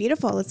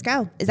 Beautiful. Let's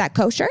go. Is that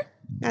kosher?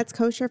 That's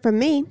kosher from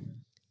me.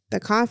 The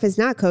cough is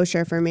not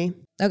kosher for me.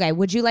 Okay.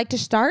 Would you like to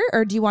start,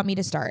 or do you want me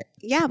to start?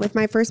 Yeah, with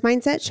my first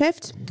mindset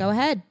shift. Go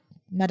ahead,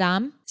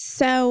 madame.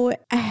 So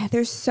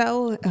there's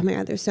so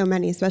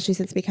many, especially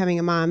since becoming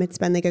a mom. It's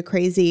been like a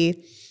crazy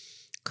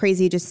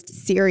just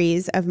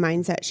series of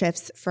mindset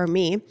shifts for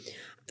me.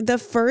 The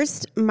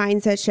first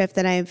mindset shift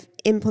that I'm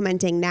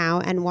implementing now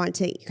and want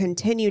to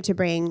continue to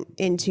bring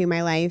into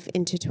my life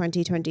into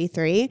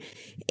 2023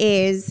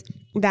 is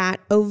that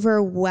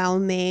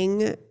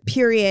overwhelming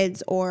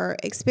periods or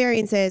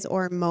experiences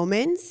or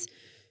moments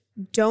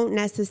don't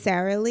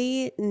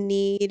necessarily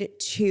need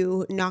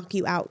to knock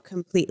you out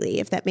completely,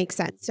 if that makes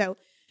sense. So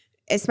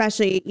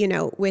especially, you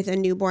know, with a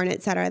newborn,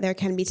 et cetera, there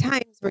can be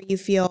times where you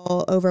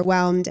feel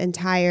overwhelmed and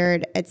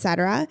tired, et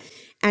cetera.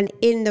 And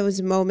in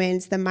those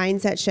moments, the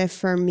mindset shift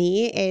for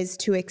me is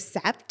to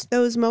accept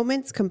those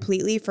moments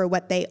completely for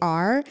what they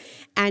are,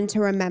 and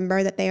to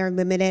remember that they are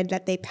limited,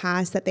 that they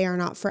pass, that they are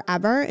not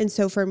forever. And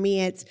so for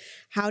me, it's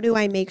how do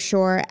I make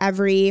sure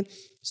every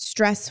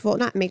stressful,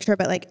 not make sure,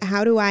 but like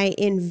how do I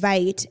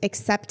invite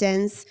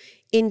acceptance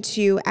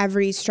into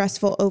every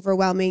stressful,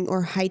 overwhelming,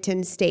 or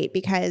heightened state?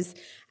 Because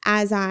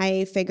as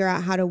I figure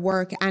out how to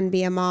work and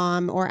be a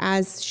mom, or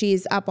as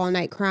she's up all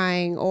night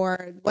crying,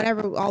 or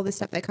whatever, all the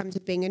stuff that comes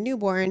with being a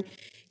newborn,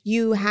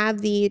 you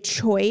have the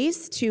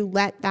choice to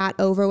let that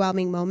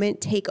overwhelming moment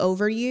take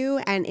over you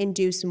and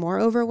induce more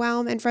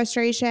overwhelm and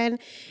frustration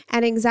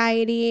and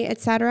anxiety,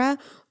 etc.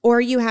 Or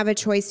you have a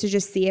choice to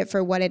just see it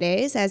for what it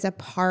is, as a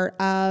part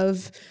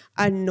of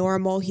a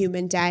normal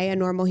human day, a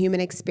normal human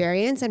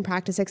experience, and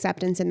practice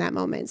acceptance in that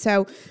moment.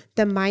 So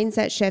the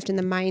mindset shift and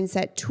the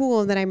mindset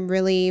tool that I'm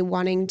really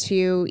wanting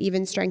to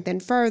even strengthen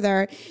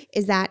further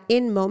is that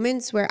in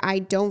moments where I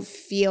don't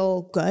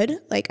feel good,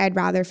 like I'd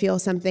rather feel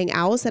something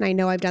else. And I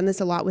know I've done this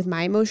a lot with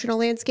my emotional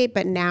landscape,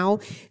 but now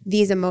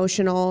these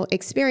emotional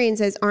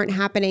experiences aren't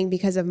happening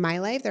because of my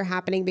life. They're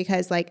happening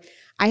because like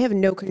I have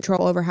no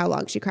control over how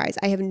long she cries.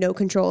 I have no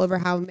control over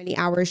how many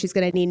hours she's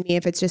going to need me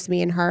if it's just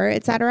me and her,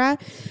 etc.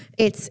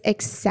 It's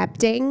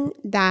accepting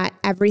that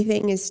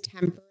everything is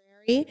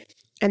temporary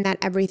and that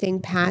everything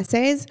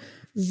passes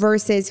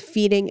versus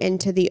feeding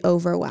into the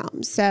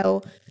overwhelm.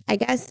 So I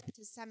guess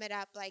to sum it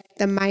up, like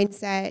the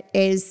mindset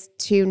is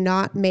to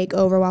not make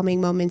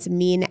overwhelming moments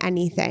mean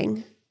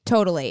anything.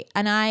 Totally.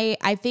 And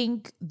I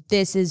think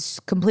this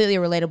is completely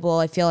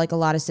relatable. I feel like a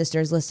lot of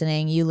sisters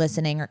listening, you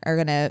listening are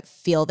going to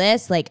feel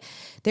this. Like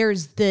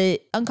there's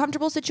the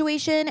uncomfortable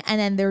situation and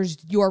then there's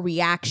your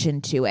reaction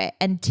to it.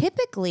 And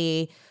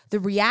typically the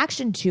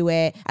reaction to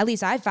it, at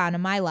least I've found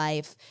in my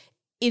life,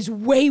 is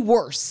way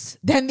worse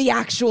than the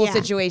actual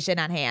situation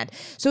at hand.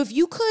 So if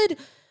you could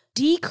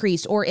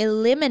decrease or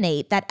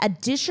eliminate that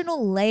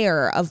additional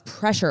layer of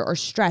pressure or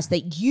stress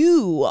that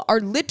you are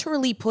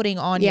literally putting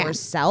on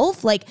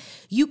yourself, like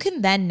you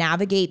can then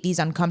navigate these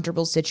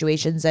uncomfortable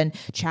situations and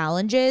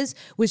challenges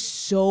with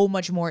so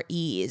much more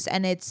ease.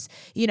 And it's,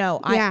 you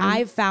know,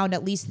 I've found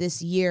at least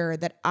this year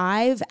that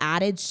I've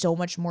added so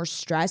much more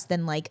stress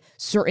than like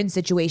certain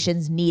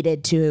situations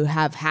needed to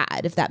have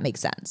had, if that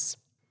makes sense.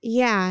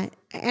 Yeah.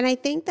 And I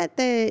think that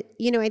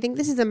I think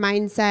this is a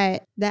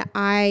mindset that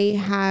I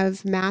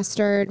have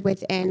mastered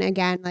within,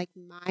 again, like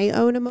my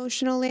own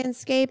emotional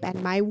landscape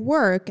and my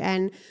work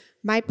and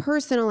my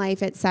personal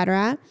life,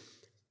 etc.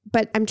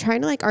 But I'm trying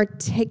to like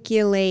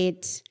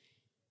articulate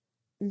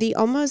the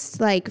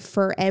almost like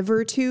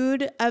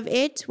forevertude of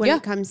it when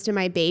it comes to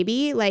my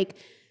baby. Like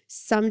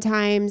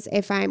sometimes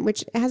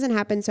which hasn't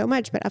happened so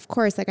much, but of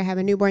course, like I have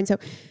a newborn. So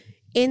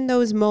in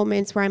those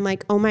moments where I'm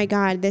like, oh my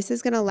God, this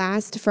is going to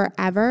last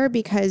forever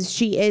because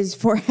she is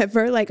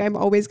forever. Like I'm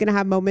always going to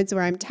have moments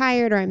where I'm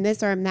tired or I'm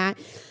this or I'm that.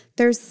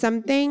 There's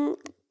something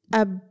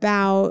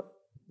about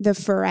the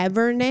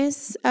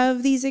foreverness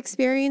of these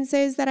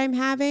experiences that I'm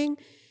having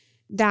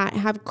that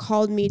have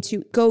called me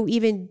to go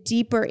even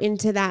deeper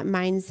into that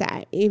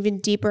mindset, even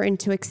deeper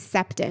into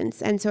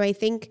acceptance. And so I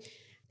think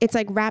it's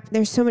like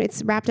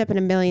it's wrapped up in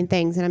a million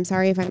things. And I'm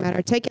sorry if I'm not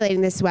articulating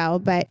this well,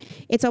 but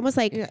it's almost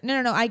like,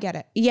 No, I get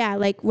it. Yeah.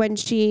 Like when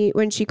she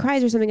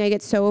cries or something, I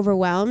get so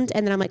overwhelmed.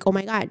 And then I'm like, oh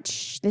my God,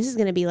 this is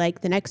going to be like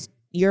the next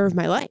year of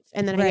my life.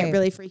 And then I get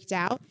really freaked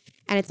out.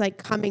 And it's like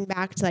coming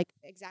back to like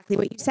exactly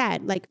what you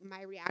said. Like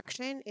my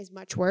reaction is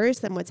much worse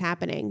than what's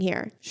happening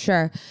here.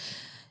 Sure.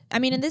 I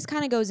mean, and this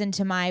kind of goes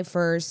into my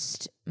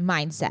first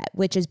mindset,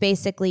 which is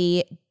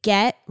basically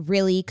get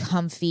really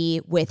comfy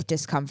with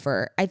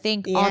discomfort. I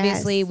think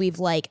obviously we've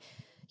like,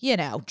 you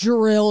know,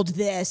 drilled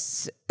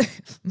this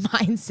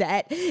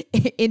mindset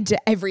into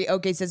every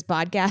OK Sis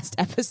podcast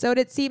episode,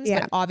 it seems.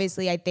 But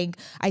obviously, I think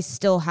I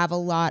still have a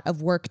lot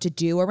of work to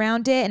do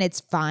around it. And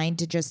it's fine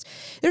to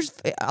there's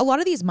a lot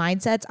of these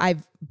mindsets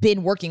I've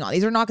been working on.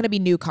 These are not going to be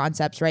new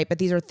concepts, right? But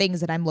these are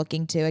things that I'm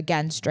looking to,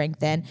 again,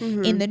 strengthen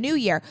in the new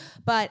year.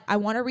 But I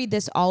want to read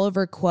this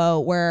Oliver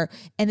quote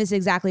and this is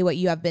exactly what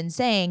you have been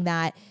saying,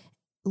 that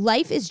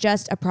life is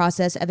just a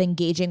process of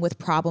engaging with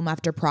problem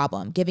after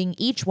problem, giving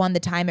each one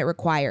the time it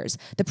requires.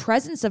 The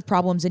presence of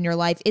problems in your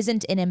life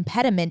isn't an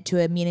impediment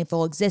to a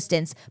meaningful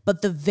existence,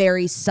 but the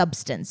very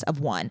substance of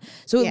one.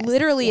 So it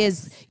literally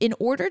is, in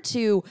order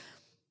to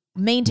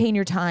maintain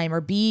your time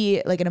or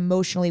be like an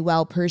emotionally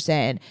well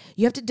person,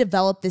 you have to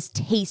develop this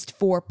taste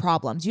for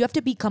problems. You have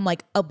to become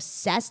like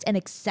obsessed and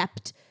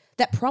accept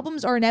that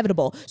problems are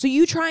inevitable. So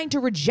you trying to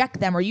reject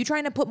them, or you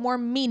trying to put more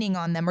meaning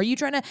on them, or you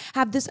trying to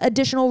have this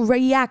additional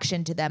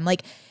reaction to them,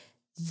 like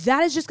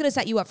that is just going to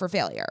set you up for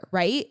failure,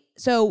 right?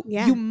 So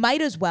you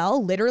might as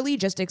well literally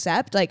just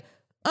accept like,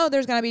 oh,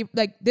 there's going to be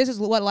like, this is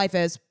what life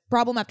is,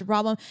 problem after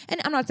problem. And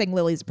I'm not saying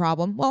Lily's a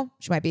problem. Well,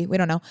 she might be, we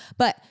don't know,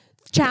 but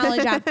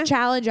challenge after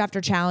challenge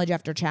after challenge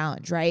after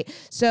challenge, right?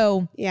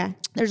 So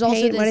there's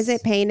also what is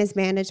it? Pain is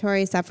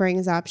mandatory, suffering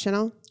is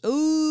optional.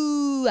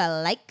 Ooh,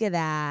 I like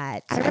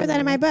that. I wrote that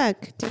in my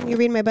book. Didn't you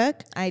read my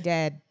book? I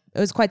did. It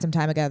was quite some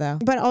time ago though.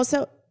 But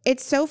also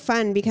it's so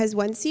fun because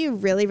once you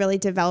really, really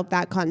develop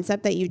that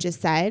concept that you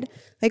just said,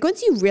 like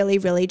once you really,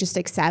 really just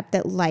accept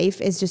that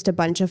life is just a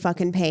bunch of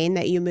fucking pain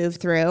that you move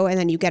through and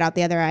then you get out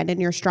the other end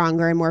and you're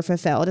stronger and more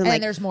fulfilled. And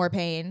like, there's more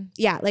pain.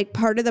 Yeah. Like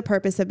part of the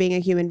purpose of being a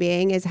human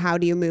being is how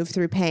do you move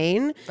through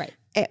pain? Right.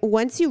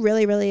 Once you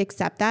really, really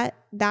accept that,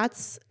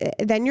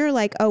 then you're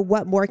like, oh,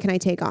 what more can I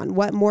take on?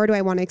 What more do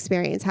I want to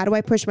experience? How do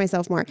I push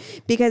myself more?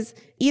 Because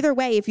either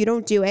way, if you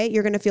don't do it,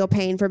 you're going to feel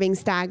pain for being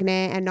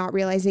stagnant and not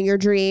realizing your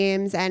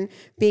dreams and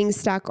being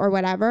stuck or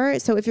whatever.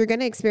 So if you're going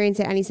to experience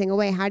it any single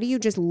way, how do you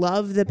just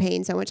love the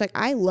pain so much? Like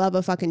I love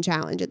a fucking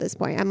challenge at this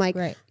point. I'm like,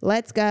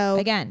 let's go.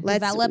 Again,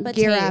 let's develop a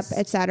gear taste. up,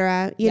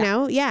 etc. You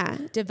know? Yeah.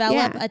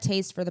 Develop a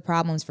taste for the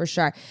problems for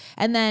sure.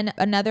 And then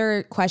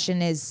another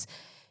question is,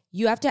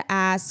 you have to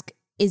ask,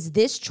 is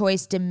this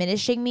choice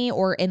diminishing me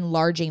or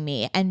enlarging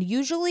me? And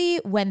usually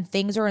when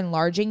things are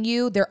enlarging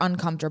you, they're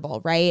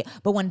uncomfortable, right?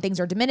 But when things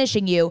are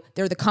diminishing you,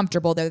 they're the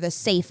comfortable, they're the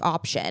safe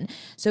option.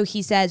 So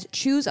he says,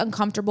 choose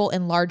uncomfortable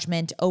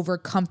enlargement over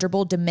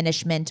comfortable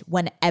diminishment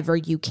whenever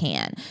you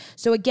can.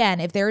 So again,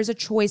 if there is a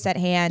choice at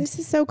hand. This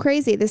is so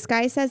crazy. This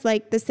guy says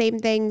like the same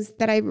things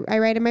that I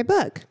write in my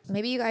book.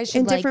 Maybe you guys should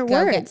in different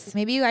words.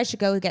 Maybe you guys should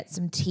go get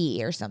some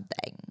tea or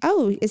something.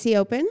 Oh, is he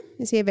open?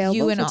 Is he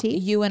available for tea?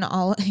 You and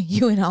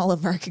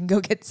Oliver can go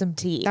get some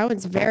tea. That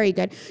one's very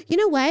good. You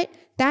know what?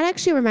 That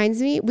actually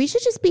reminds me, we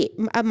should just be,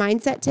 a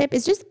mindset tip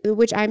is just,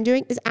 which I'm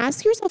doing, is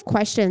ask yourself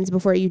questions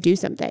before you do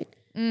something.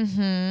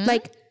 Mm-hmm.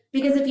 Like,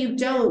 because if you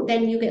don't,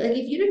 then you get, like,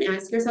 if you didn't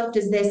ask yourself,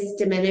 does this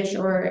diminish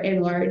or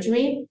enlarge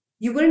me?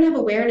 You wouldn't have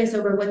awareness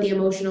over what the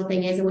emotional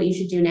thing is and what you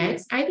should do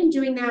next. I've been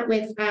doing that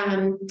with,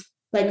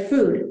 like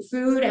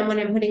food and what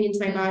I'm putting into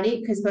my body,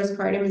 because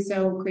postpartum is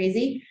so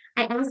crazy.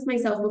 I ask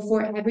myself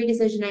before every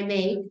decision I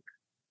make,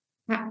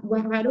 how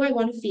do I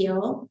want to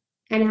feel?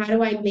 And how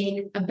do I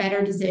make a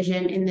better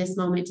decision in this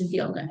moment to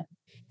feel good?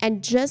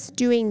 And just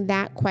doing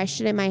that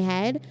question in my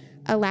head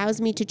allows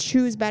me to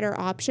choose better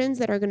options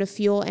that are going to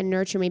fuel and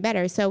nurture me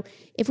better. So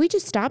if we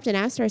just stopped and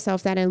asked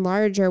ourselves that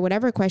enlarge or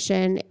whatever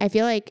question, I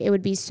feel like it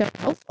would be so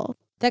helpful.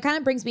 That kind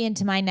of brings me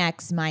into my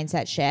next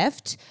mindset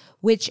shift,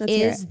 which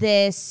is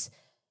this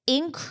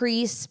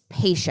increase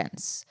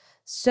patience.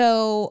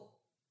 So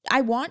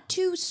I want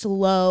to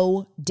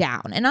slow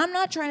down. And I'm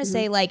not trying to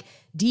say like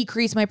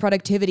decrease my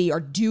productivity or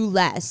do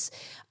less.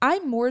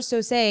 I'm more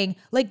so saying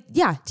like,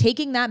 yeah,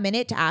 taking that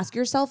minute to ask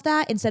yourself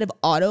that instead of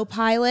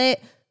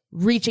autopilot,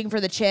 reaching for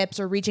the chips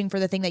or reaching for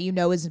the thing that you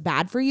know is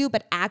bad for you,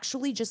 but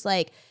actually just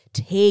like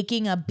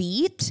taking a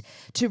beat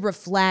to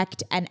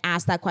reflect and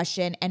ask that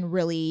question and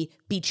really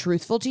be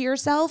truthful to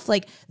yourself.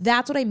 Like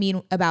that's what I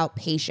mean about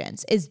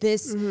patience, is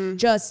this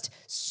just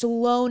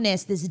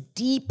slowness, this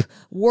deep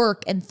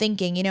work and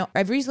thinking. You know,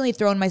 I've recently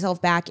thrown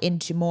myself back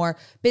into more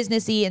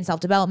businessy and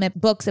self-development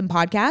books and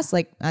podcasts,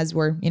 like as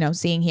we're, you know,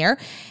 seeing here.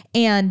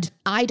 And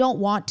I don't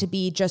want to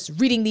be just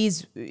reading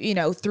these, you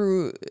know,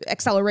 through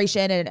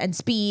acceleration and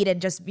speed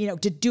and just, you know,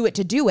 to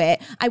do it.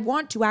 I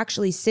want to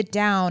actually sit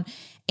down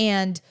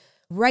and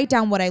write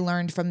down what I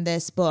learned from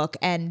this book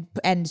and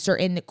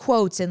certain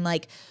quotes and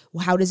like,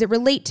 how does it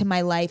relate to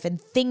my life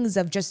and things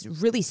of just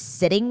really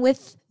sitting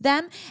with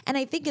them. And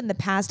I think in the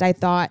past I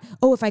thought,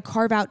 oh, if I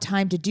carve out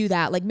time to do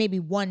that, like maybe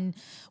one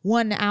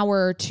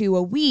hour or two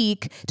a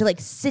week to like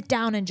sit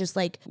down and just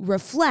like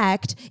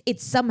reflect,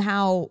 it's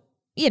somehow,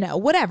 you know,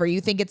 whatever,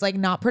 you think it's like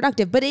not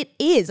productive, but it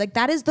is. Like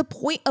that is the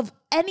point of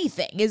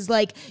anything, is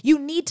like you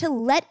need to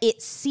let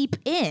it seep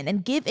in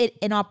and give it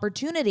an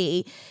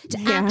opportunity to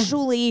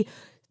actually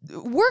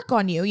work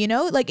on you, you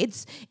know? Like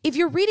it's, if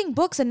you're reading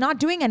books and not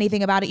doing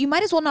anything about it, you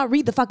might as well not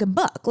read the fucking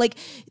book. Like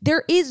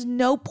there is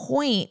no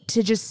point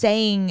to just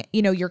saying,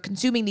 you know, you're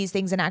consuming these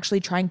things and actually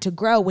trying to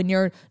grow when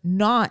you're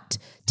not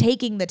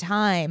taking the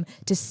time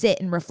to sit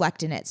and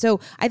reflect in it. So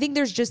I think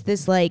there's just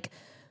this like,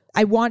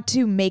 I want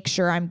to make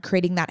sure I'm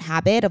creating that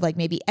habit of like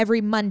maybe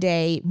every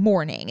Monday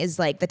morning is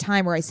like the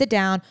time where I sit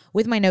down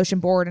with my Notion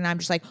board and I'm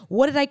just like,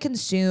 what did I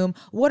consume?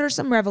 What are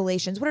some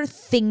revelations? What are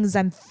things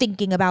I'm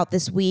thinking about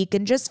this week?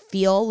 And just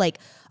feel like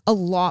a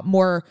lot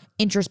more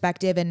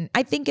introspective. And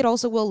I think it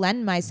also will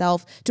lend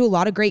myself to a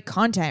lot of great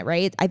content,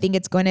 right? I think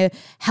it's going to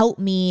help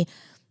me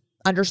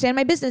understand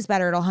my business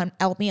better. It'll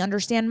help me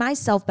understand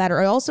myself better.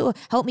 It'll also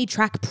help me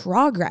track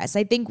progress.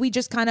 I think we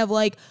just kind of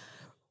like,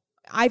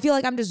 I feel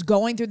like I'm just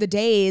going through the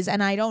days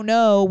and I don't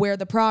know where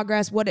the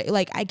progress,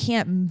 I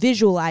can't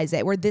visualize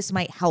it, where this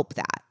might help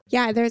that.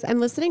 Yeah, I'm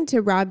listening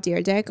to Rob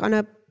Dyrdek on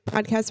a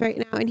podcast right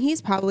now, and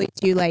he's probably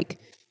too like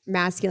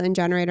masculine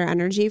generator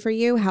energy for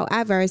you.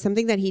 However,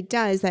 something that he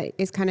does that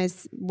is kind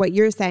of what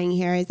you're saying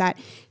here is that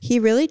he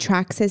really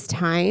tracks his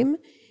time.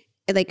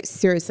 Like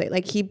seriously,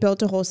 like he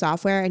built a whole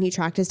software and he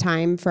tracked his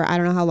time for I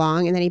don't know how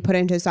long, and then he put it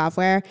into his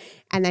software,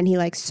 and then he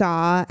like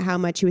saw how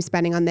much he was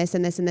spending on this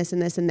and this and this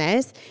and this and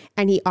this,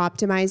 and he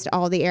optimized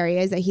all the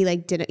areas that he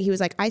like didn't. He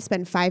was like, I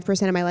spend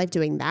 5% of my life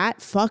doing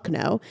that. Fuck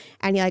no.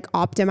 And he like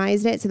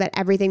optimized it so that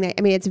everything that,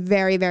 I mean, it's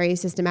very, very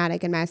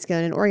systematic and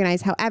masculine and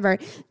organized. However,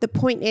 the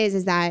point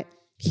is that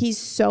he's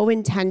so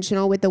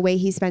intentional with the way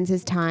he spends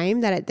his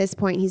time that at this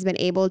point he's been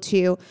able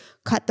to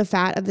cut the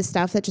fat of the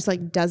stuff that just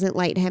like doesn't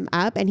light him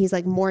up. And he's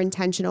like more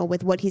intentional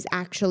with what he's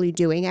actually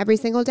doing every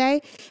single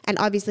day. And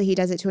obviously he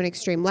does it to an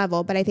extreme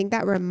level. But I think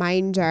that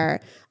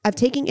reminder of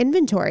taking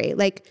inventory,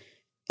 like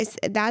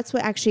that's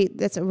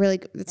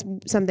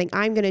something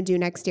I'm going to do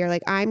next year.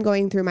 Like I'm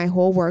going through my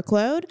whole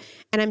workload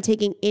and I'm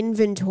taking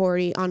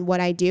inventory on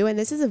what I do. And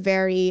this is a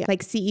very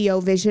like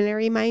CEO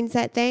visionary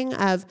mindset thing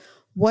of,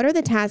 what are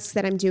the tasks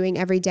that I'm doing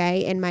every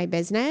day in my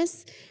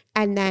business?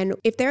 And then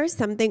if there is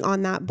something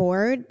on that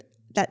board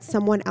that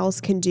someone else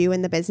can do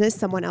in the business,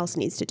 someone else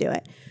needs to do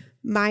it.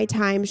 My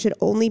time should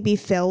only be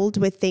filled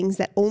with things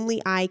that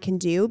only I can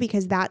do,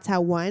 because that's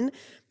how, one,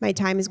 my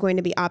time is going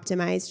to be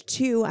optimized.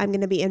 2, I'm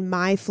going to be in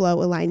my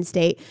flow aligned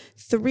state.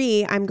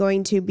 3, I'm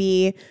going to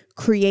be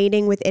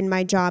creating within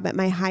my job at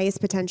my highest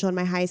potential and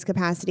my highest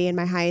capacity and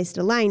my highest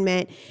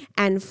alignment.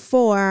 And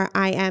 4,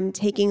 I am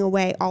taking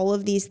away all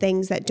of these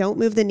things that don't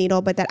move the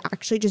needle, but that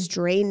actually just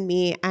drain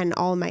me and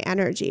all my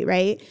energy,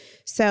 right?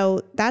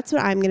 So that's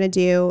what I'm going to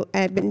do.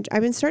 I've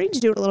been starting to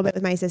do it a little bit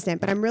with my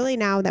assistant, but I'm really,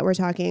 now that we're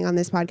talking on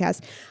this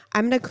podcast,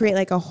 I'm going to create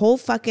like a whole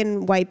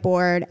fucking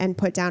whiteboard and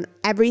put down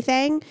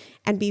everything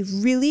and be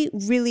really,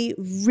 really,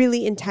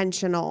 really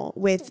intentional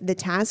with the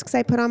tasks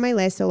I put on my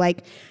list. So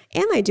like,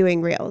 am I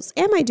doing Reels?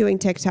 Am I doing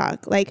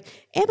TikTok? Like,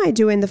 am I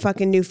doing the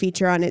fucking new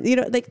feature on it? You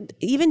know, like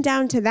even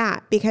down to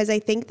that, because I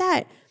think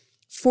that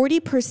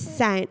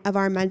 40% of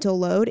our mental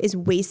load is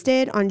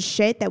wasted on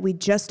shit that we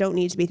just don't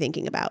need to be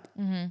thinking about.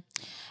 Mm-hmm.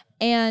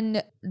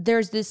 And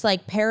there's this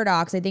like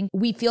paradox. I think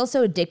we feel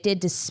so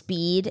addicted to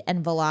speed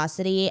and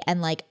velocity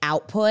and like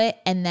output.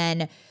 And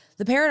then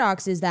the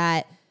paradox is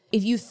that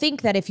if you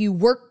think that if you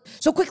work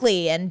so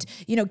quickly and,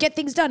 you know, get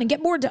things done and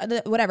get more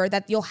done, whatever,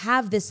 that you'll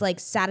have this like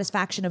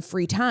satisfaction of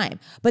free time.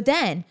 But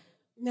then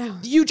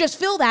you just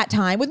fill that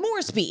time with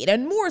more speed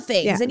and more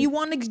things, and you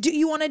want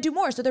to do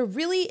more. So there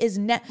really is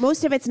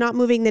most of it's not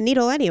moving the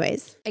needle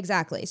anyways.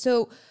 Exactly.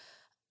 So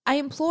I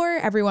implore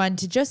everyone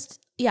to just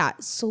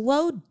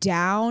slow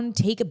down,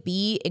 take a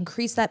beat,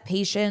 increase that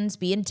patience,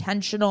 be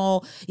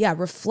intentional,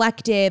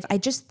 reflective. I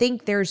just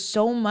think there's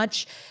so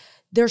much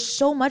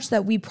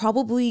that we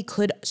probably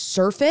could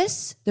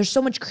surface. There's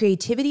so much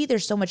creativity,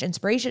 there's so much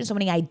inspiration, so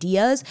many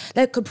ideas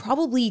that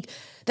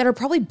are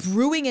probably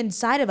brewing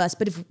inside of us.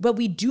 But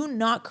we do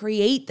not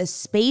create the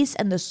space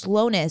and the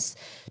slowness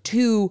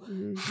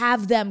to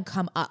have them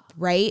come up,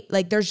 right?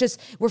 Like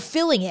we're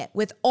filling it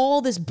with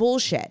all this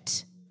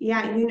bullshit.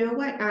 Yeah, you know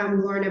what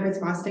Lauren Evans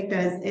Bostic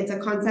does? It's a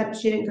concept.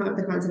 She didn't come up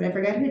with the concept. I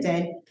forget who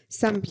did.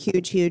 Some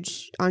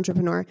huge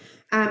entrepreneur.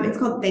 It's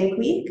called Think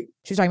Week.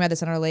 She was talking about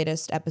this in our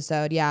latest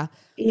episode. Yeah.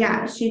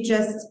 Yeah, she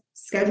just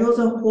schedules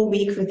a whole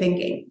week for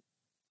thinking.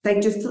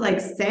 Like just to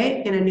like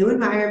sit in a new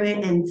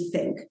environment and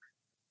think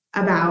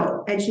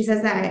about. And she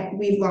says that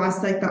we've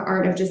lost like the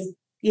art of just,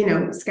 you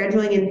know,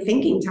 scheduling and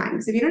thinking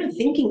time. So if you don't have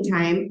thinking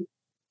time,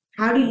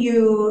 how do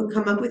you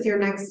come up with your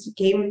next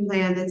game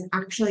plan that's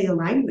actually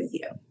aligned with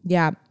you?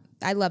 Yeah,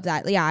 I love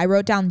that. Yeah, I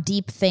wrote down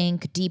deep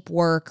think, deep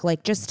work,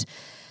 like just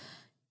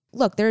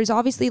look, there's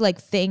obviously like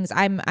things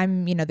I'm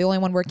the only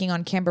one working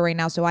on Canva right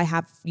now. So I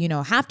have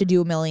to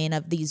do a million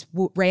of these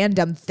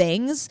random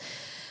things.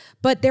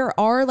 But there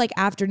are like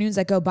afternoons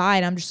that go by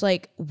and I'm just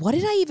like, what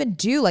did I even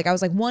do? Like I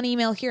was like one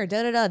email here,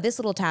 this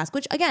little task,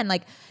 which again,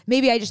 like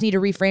maybe I just need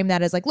to reframe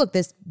that as like, look,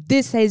 this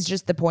is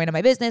just the point of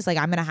my business. Like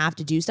I'm going to have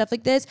to do stuff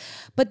like this,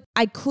 but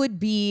I could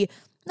be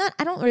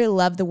I don't really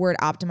love the word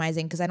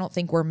optimizing because I don't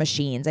think we're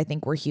machines. I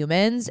think we're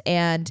humans.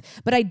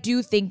 But I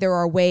do think there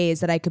are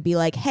ways that I could be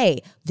like,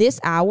 hey, this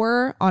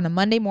hour on a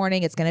Monday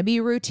morning, it's going to be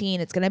a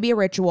routine. It's going to be a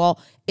ritual,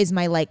 is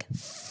my like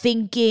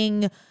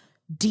thinking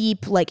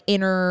deep, like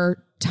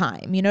inner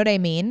time. You know what I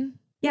mean?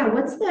 Yeah.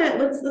 Let's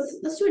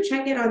do a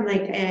check-in on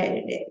like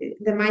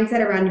the mindset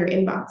around your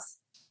inbox.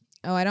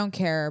 Oh, I don't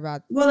care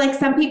about. Well, like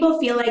some people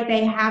feel like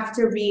they have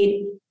to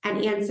read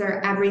and answer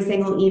every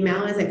single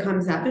email as it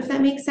comes up, if that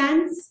makes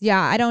sense.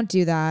 Yeah, I don't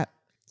do that.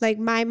 Like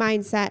my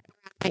mindset,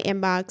 my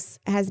inbox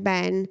has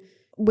been,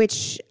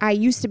 which I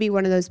used to be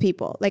one of those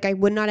people. Like I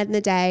would not end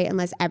the day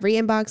unless every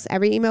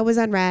email was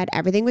unread,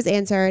 everything was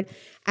answered.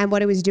 And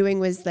what it was doing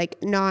was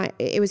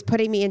it was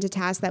putting me into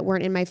tasks that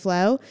weren't in my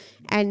flow.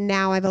 And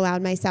now I've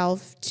allowed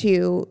myself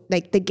to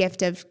like the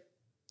gift of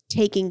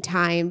taking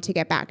time to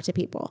get back to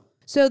people.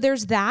 So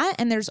there's that,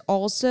 and there's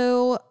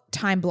also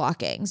time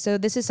blocking. So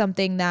this is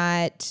something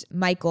that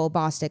Michael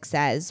Bostic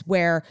says,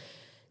 where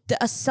the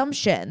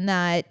assumption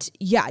that,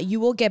 you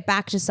will get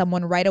back to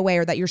someone right away,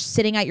 or that you're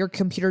sitting at your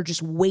computer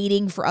just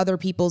waiting for other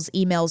people's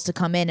emails to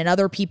come in and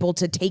other people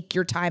to take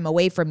your time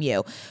away from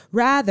you.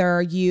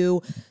 Rather,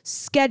 you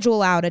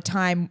schedule out a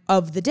time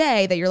of the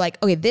day that you're like,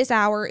 okay, this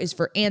hour is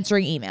for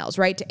answering emails,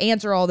 right? To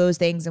answer all those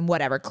things and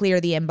whatever, clear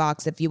the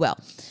inbox, if you will.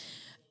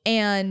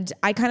 And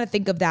I kind of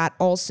think of that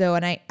also,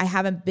 and I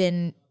haven't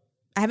been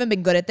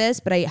good at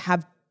this, but I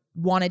have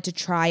wanted to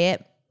try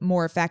it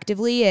more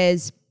effectively,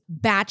 is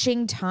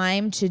batching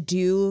time to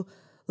do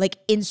like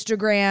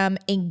Instagram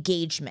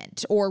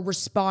engagement or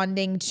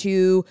responding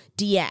to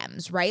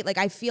DMs, right? Like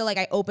I feel like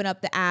I open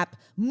up the app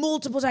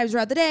multiple times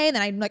throughout the day and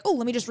then I'm like, oh,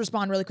 let me just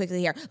respond really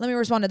quickly here. Let me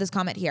respond to this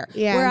comment here.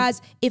 Yeah.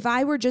 Whereas if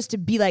I were just to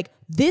be like,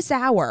 this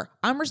hour,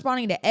 I'm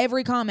responding to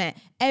every comment,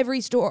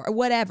 every story,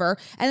 whatever.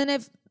 And then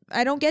if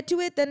I don't get to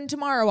it, then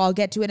tomorrow I'll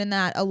get to it in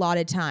that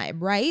allotted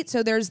time, right?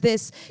 So there's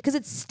this, because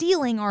it's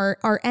stealing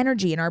our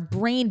energy and our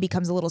brain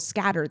becomes a little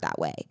scattered that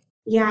way.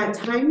 Yeah,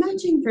 time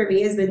matching for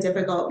me has been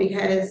difficult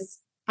because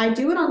I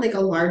do it on like a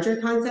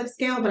larger concept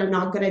scale, but I'm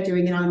not good at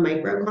doing it on a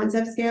micro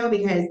concept scale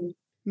because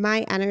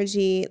my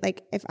energy,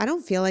 like if I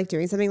don't feel like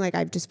doing something, like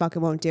I just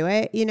fucking won't do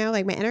it,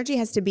 like my energy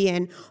has to be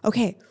in,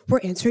 okay,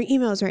 we're answering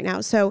emails right now.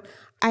 So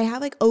I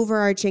have like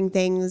overarching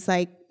things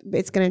like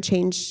it's going to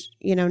change,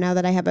 now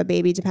that I have a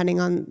baby, depending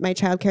on my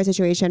childcare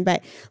situation.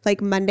 But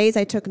like Mondays,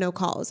 I took no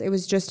calls. It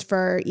was just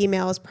for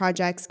emails,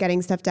 projects,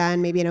 getting stuff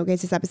done, maybe an Okay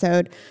Sis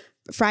episode.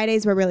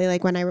 Fridays were really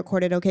like when I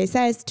recorded Okay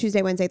Sis.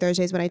 Tuesday, Wednesday,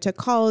 Thursdays when I took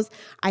calls.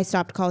 I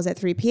stopped calls at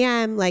 3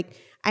 p.m. Like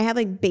I have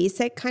like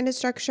basic kind of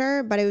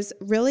structure, but it was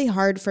really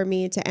hard for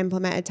me to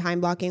implement a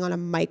time blocking on a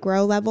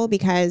micro level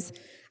because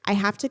I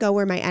have to go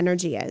where my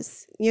energy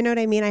is. You know what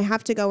I mean? I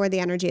have to go where the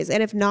energy is.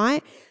 And if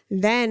not,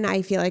 then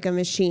I feel like a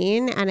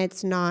machine and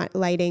it's not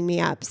lighting me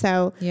up.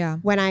 So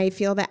when I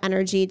feel the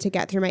energy to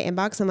get through my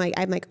inbox, I'm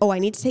like, oh, I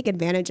need to take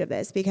advantage of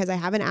this because I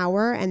have an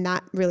hour and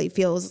that really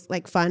feels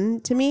like fun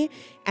to me.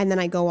 And then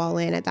I go all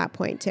in at that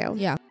point too.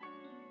 Yeah.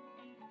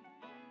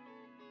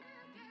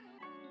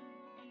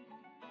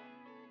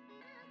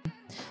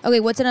 Okay,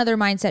 what's another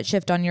mindset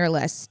shift on your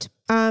list?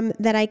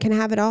 That I can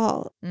have it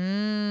all.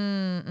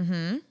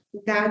 Mm-hmm.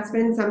 That's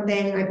been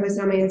something I posted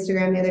on my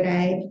Instagram the other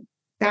day.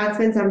 That's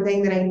been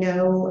something that I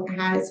know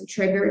has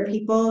triggered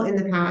people in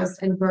the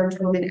past and burnt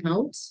women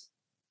out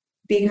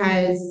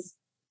because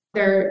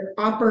they're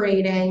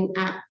operating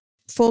at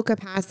full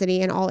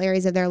capacity in all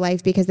areas of their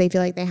life because they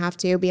feel like they have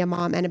to be a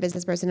mom and a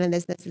business person and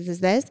this.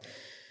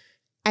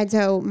 And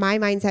so my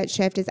mindset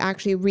shift is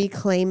actually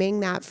reclaiming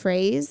that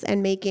phrase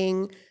and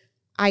making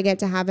I get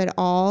to have it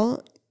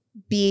all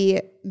be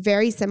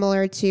very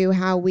similar to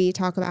how we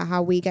talk about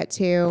how we get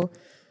to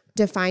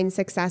define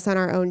success on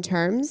our own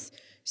terms.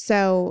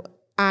 So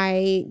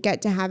I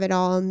get to have it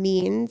all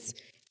means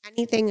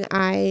anything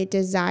I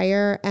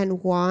desire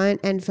and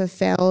want and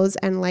fulfills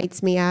and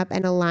lights me up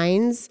and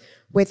aligns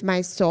with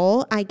my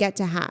soul, I get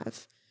to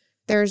have.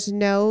 There's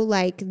no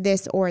like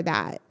this or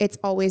that. It's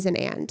always an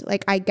and.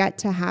 Like I get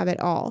to have it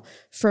all.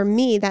 For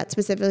me, that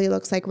specifically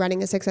looks like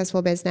running a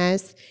successful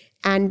business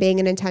and being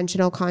an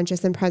intentional,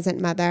 conscious, and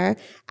present mother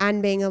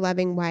and being a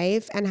loving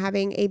wife and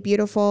having a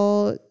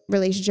beautiful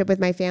relationship with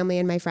my family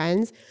and my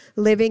friends,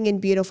 living in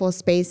beautiful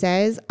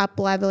spaces,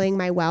 up-leveling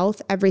my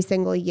wealth every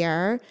single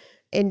year,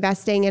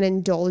 investing and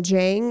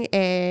indulging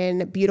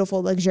in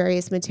beautiful,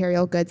 luxurious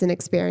material goods and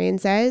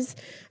experiences,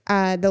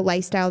 the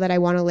lifestyle that I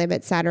want to live,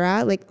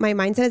 etc. Like my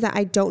mindset is that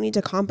I don't need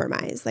to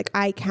compromise. Like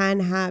I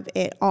can have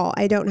it all.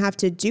 I don't have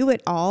to do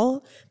it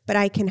all, but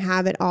I can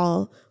have it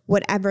all,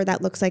 whatever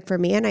that looks like for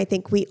me. And I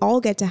think we all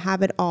get to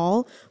have it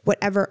all,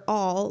 whatever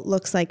all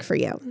looks like for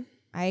you.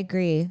 I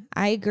agree.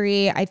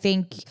 I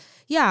think,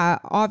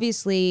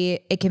 obviously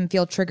it can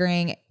feel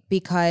triggering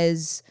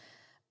because,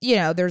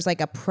 there's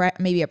like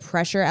maybe a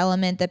pressure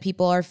element that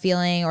people are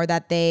feeling or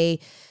that they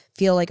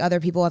feel like other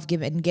people have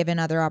given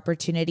other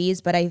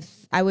opportunities. But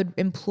I would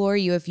implore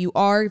you, if you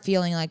are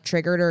feeling like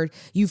triggered or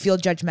you feel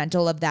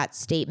judgmental of that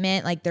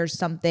statement, like there's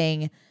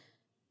something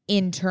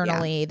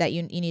internally that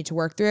you need to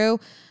work through.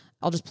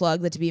 I'll just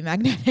plug the To Be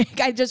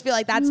Magnetic. I just feel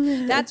like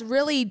that's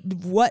really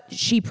what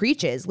she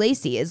preaches.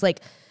 Lacey is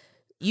like,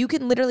 you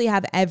can literally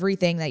have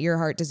everything that your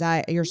heart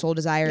your soul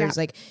desires. Yeah.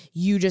 Like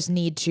you just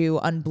need to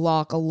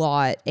unblock a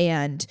lot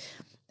and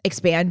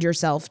expand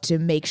yourself to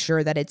make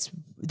sure that it's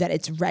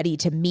ready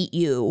to meet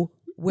you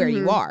where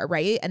you are,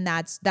 right? And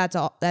that's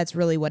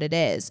really what it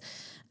is.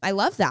 I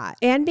love that.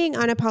 And being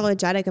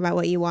unapologetic about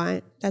what you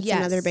want. That's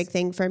another big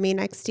thing for me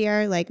next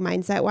year, like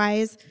mindset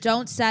wise.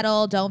 Don't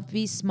settle. Don't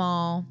be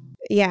small.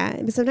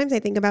 Yeah. But sometimes I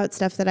think about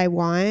stuff that I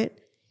want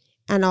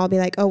and I'll be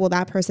like, oh, well,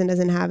 that person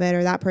doesn't have it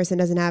or that person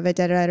doesn't have it,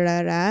 da, da, da,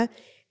 da, da.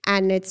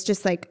 And it's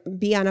just like,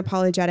 be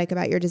unapologetic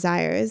about your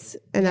desires.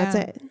 And that's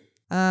it.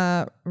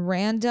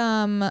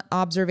 Random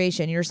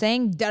observation. You're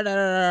saying da, da,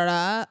 da, da,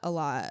 da a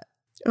lot.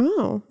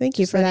 Oh, thank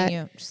you for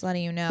that. Just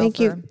letting you know. Thank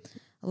you.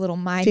 A little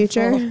mindful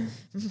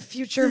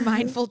future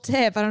mindful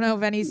tip. I don't know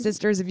if any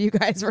sisters of you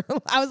guys were.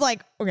 I was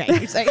like, okay,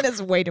 you're saying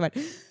this way too much.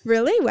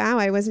 Really? Wow.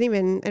 I didn't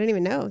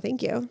even know.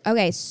 Thank you.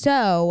 Okay.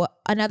 So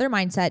another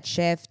mindset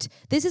shift.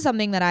 This is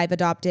something that I've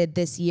adopted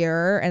this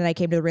year and I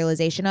came to the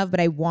realization of, but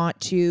I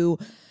want to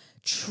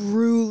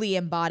truly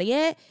embody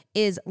it,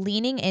 is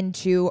leaning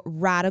into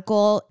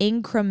radical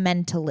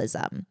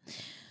incrementalism.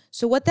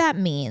 So what that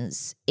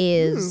means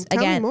is,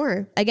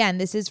 again,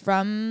 this is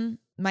from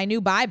my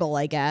new Bible,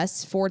 I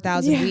guess,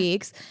 4,000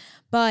 weeks.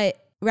 But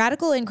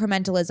radical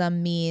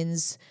incrementalism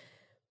means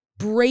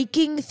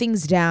breaking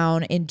things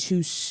down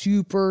into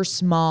super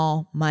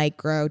small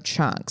micro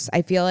chunks.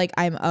 I feel like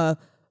I'm a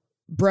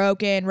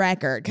broken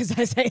record because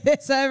I say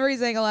this every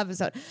single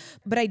episode,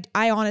 but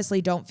I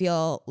honestly don't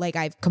feel like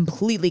I've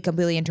completely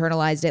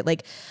internalized it.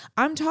 Like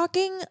I'm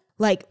talking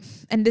like,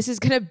 and this is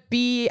going to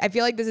be, I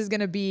feel like this is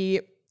going to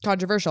be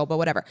controversial, but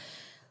whatever.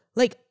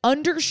 Like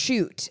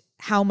undershoot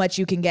how much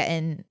you can get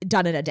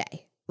done in a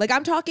day. Like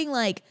I'm talking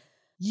like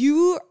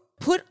you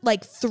put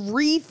like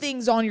 3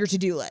 things on your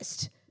to-do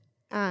list.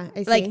 I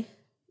see. Like,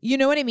 you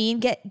know what I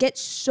mean? Get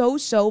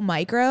so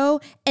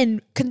micro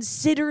and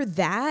consider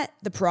that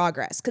the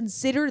progress.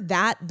 Consider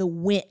that the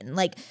win.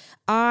 Like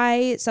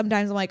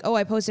sometimes I'm like, oh,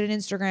 I posted an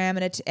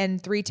Instagram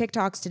and 3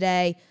 TikToks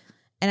today.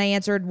 And I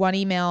answered 1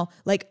 email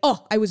like,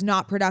 oh, I was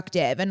not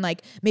productive. And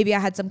like, maybe I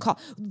had some call,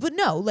 but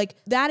no, like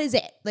that is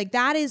it. Like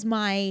that is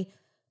my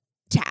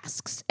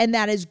tasks. And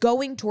that is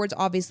going towards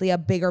obviously a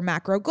bigger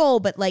macro goal,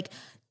 but like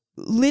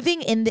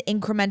living in the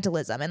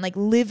incrementalism and like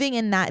living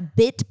in that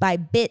bit by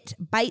bit,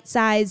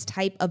 bite-sized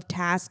type of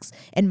tasks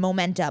and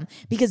momentum,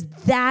 because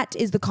that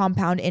is the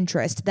compound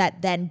interest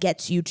that then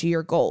gets you to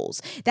your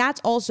goals.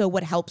 That's also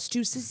what helps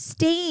to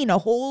sustain a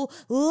whole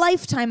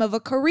lifetime of a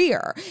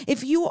career.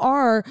 If you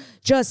are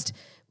just,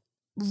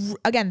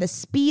 again, the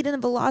speed and the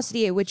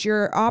velocity at which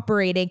you're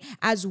operating,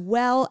 as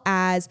well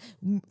as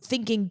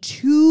thinking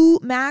too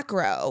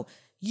macro,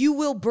 you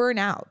will burn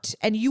out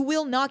and you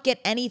will not get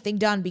anything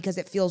done because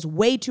it feels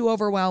way too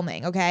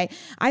overwhelming. Okay.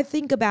 I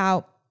think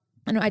about,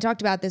 I know I talked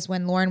about this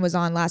when Lauren was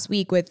on last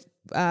week with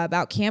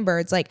about Camber.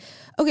 It's like,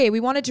 okay, we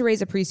wanted to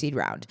raise a pre-seed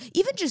round.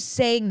 Even just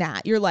saying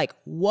that, you're like,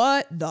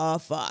 what the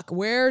fuck?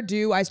 Where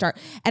do I start?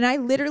 And I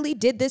literally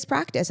did this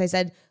practice. I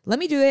said, let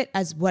me do it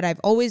as what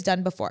I've always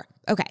done before.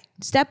 Okay.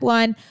 Step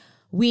 1,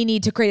 we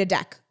need to create a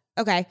deck.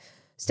 Okay.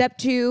 Step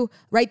 2,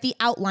 write the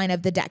outline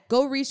of the deck.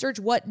 Go research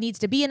what needs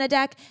to be in a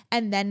deck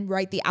and then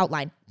write the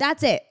outline.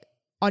 That's it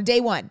on day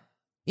 1.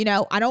 You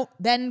know, I don't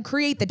then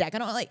create the deck. I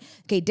don't like,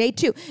 okay, day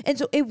 2. And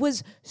so it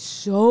was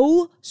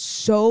so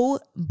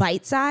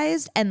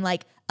bite-sized and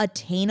like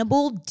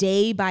attainable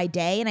day by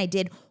day. And I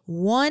did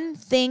one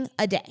thing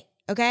a day.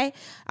 Okay.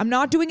 I'm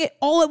not doing it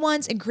all at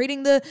once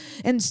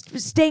and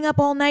staying up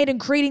all night and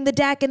creating the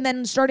deck and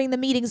then starting the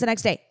meetings the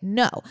next day.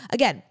 No.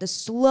 Again, the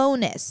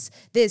slowness,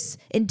 this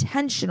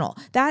intentional,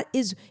 that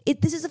is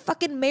it. This is a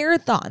fucking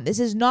marathon. This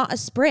is not a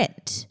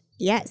sprint.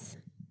 Yes.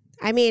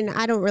 I mean,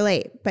 I don't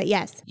relate, but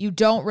yes. You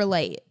don't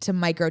relate to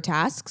micro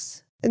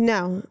tasks?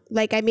 No.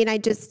 Like, I mean,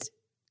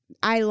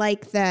 I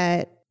like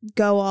the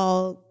go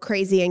all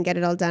crazy and get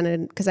it all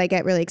done, because I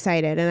get really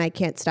excited and I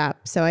can't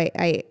stop. So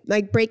I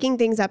like breaking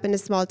things up into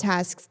small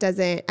tasks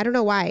I don't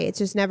know why. It's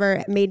just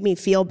never made me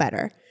feel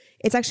better.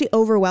 It's actually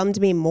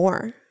overwhelmed me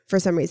more for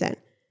some reason.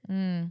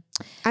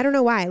 I don't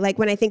know why. Like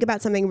when I think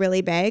about something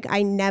really big,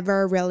 I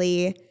never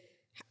really,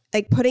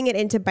 like putting it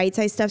into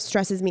bite-sized stuff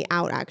stresses me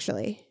out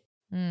actually.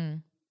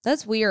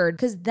 That's weird,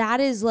 because that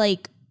is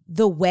like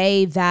the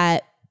way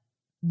that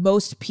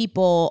most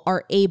people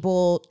are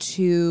able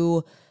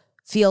to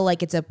feel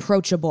like it's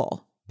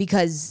approachable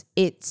because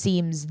it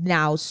seems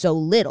now so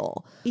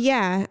little.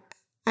 Yeah,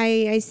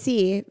 I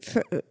see.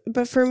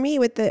 But for me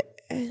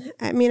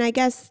I mean, I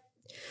guess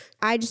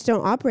I just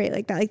don't operate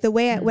like that. Like the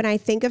way when I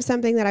think of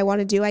something that I want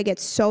to do, I get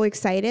so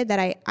excited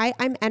that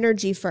I'm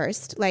energy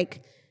first,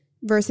 like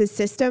versus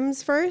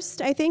systems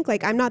first. I think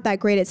like I'm not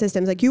that great at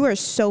systems. Like you are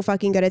so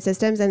fucking good at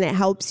systems and it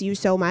helps you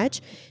so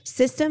much.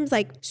 Systems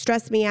like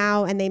stress me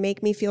out and they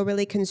make me feel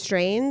really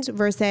constrained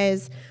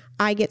versus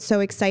I get so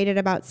excited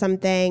about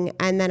something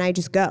and then I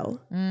just go.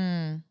 Okay.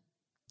 And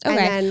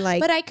then like,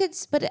 but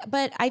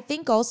I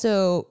think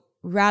also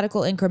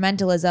radical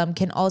incrementalism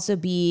can also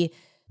be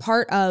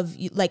part of,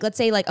 like, let's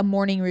say like a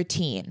morning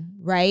routine,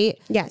 right?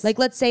 Yes. Like,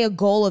 let's say a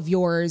goal of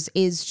yours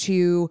is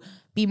to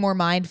be more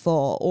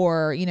mindful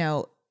or, you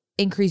know,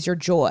 increase your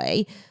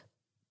joy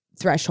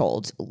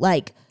threshold.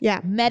 Like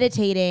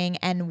meditating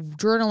and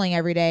journaling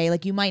every day.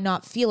 Like you might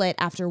not feel it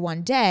after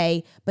one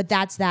day, but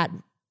that's that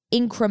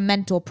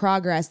incremental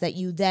progress that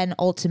you then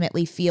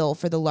ultimately feel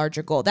for the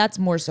larger goal. That's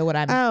more so what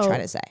I'm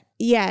trying to say.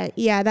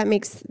 Yeah, that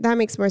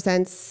makes more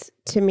sense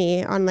to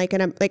me on like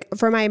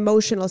for my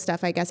emotional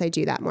stuff. I guess I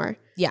do that more.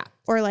 Yeah.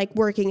 Or like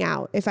working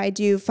out. If I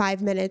do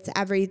 5 minutes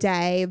every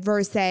day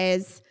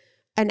versus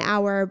an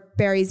hour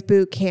Barry's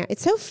boot camp.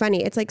 It's so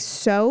funny. It's like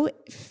so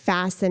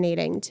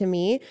fascinating to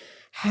me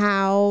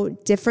how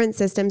different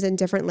systems and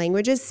different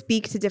languages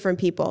speak to different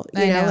people.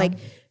 You know, like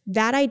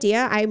that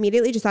idea, I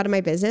immediately just thought of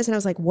my business and I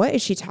was like, what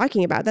is she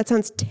talking about? That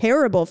sounds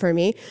terrible for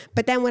me.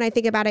 But then when I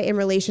think about it in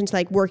relation to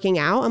like working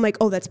out, I'm like,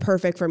 oh, that's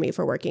perfect for me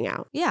for working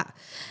out. Yeah.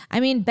 I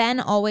mean, Ben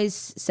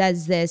always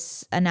says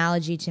this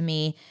analogy to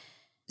me.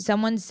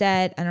 Someone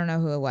said, I don't know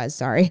who it was,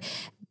 sorry.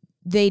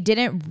 They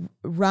didn't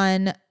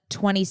run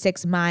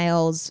 26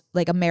 miles,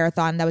 like a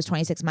marathon that was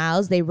 26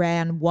 miles. They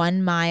ran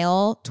 1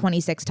 mile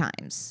 26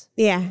 times.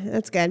 Yeah,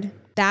 that's good.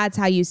 That's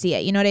how you see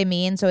it. You know what I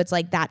mean? So it's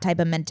like that type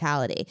of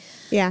mentality.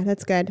 Yeah,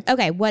 that's good.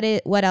 Okay,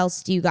 what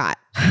else do you got?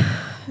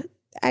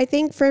 I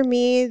think for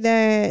me,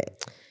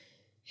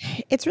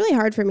 it's really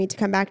hard for me to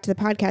come back to the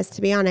podcast,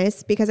 to be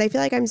honest, because I feel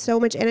like I'm so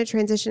much in a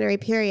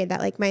transitionary period that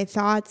like my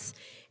thoughts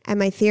and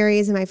my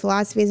theories and my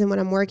philosophies and what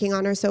I'm working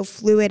on are so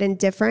fluid and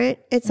different,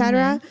 et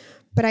cetera. Mm-hmm.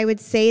 But I would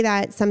say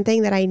that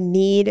something that I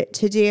need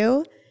to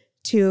do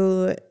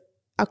to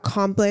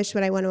accomplish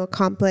what I want to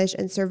accomplish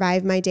and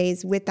survive my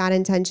days with that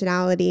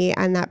intentionality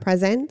and that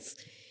presence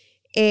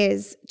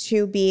is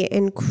to be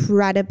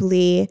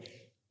incredibly,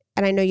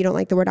 and I know you don't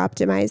like the word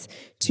optimize,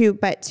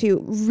 but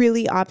to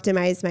really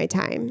optimize my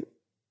time.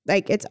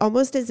 Like it's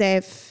almost as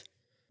if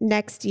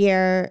next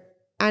year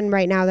and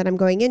right now that I'm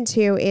going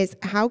into is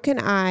how can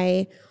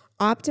I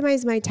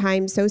optimize my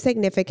time so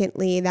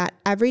significantly that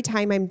every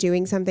time I'm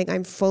doing something,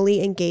 I'm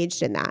fully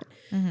engaged in that.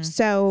 Mm-hmm.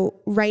 So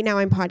right now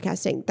I'm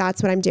podcasting.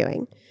 That's what I'm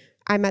doing.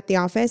 I'm at the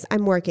office,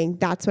 I'm working.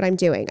 That's what I'm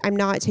doing. I'm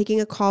not taking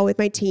a call with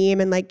my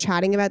team and like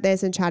chatting about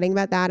this and chatting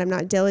about that. I'm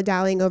not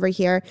dilly-dallying over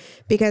here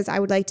because I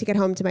would like to get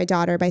home to my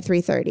daughter by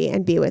 3:30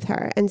 and be with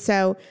her. And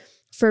so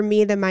for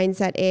me, the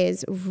mindset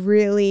is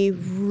really,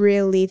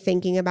 really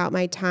thinking about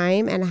my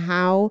time and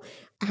how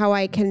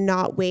I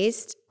cannot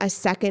waste a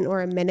second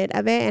or a minute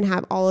of it and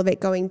have all of it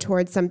going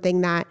towards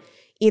something that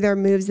either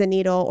moves the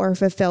needle or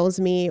fulfills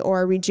me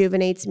or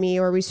rejuvenates me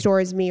or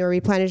restores me or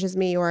replenishes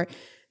me or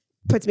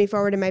puts me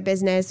forward in my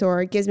business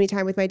or gives me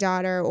time with my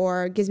daughter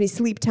or gives me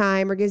sleep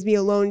time or gives me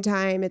alone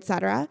time,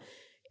 etc.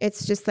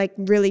 It's just like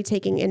really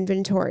taking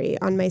inventory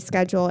on my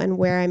schedule and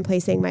where I'm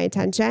placing my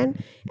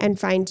attention and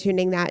fine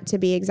tuning that to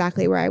be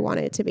exactly where I want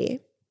it to be.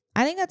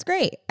 I think that's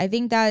great. I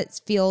think that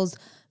feels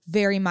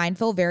very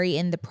mindful, very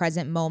in the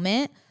present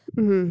moment.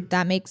 Mm-hmm.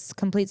 That makes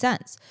complete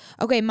sense.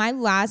 Okay, my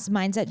last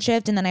mindset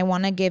shift, and then I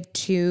want to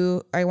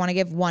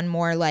give one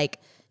more like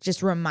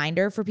just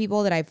reminder for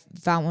people that I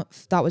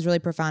thought was really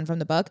profound from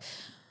the book.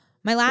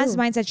 My last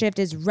mindset shift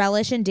is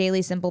relish in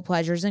daily simple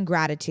pleasures and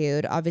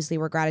gratitude. Obviously,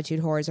 we're gratitude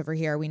whores over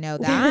here. We know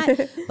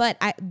that.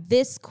 But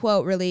this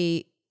quote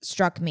really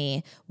struck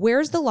me.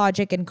 Where's the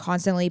logic in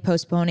constantly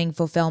postponing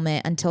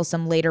fulfillment until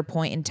some later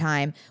point in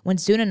time when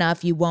soon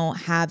enough you won't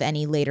have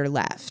any later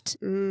left?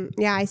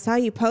 Yeah, I saw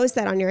you post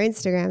that on your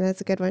Instagram.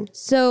 That's a good one.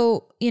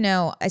 So,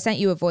 I sent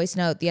you a voice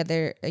note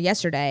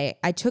yesterday.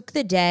 I took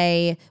the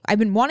day. I've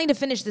been wanting to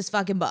finish this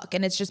fucking book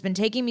and it's just been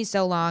taking me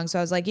so long. So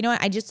I was like, you know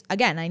what?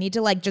 I need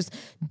to like just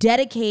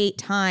dedicate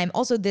time.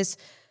 Also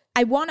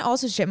I want to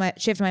also shift my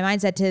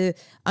mindset to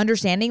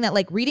understanding that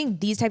like reading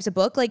these types of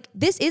books, like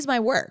this is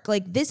my work.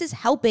 Like this is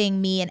helping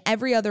me in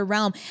every other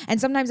realm. And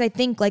sometimes I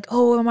think like,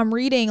 oh, I'm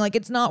reading, like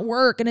it's not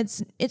work. And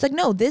it's like,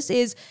 no, this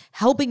is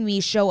helping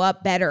me show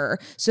up better.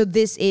 So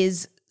this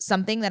is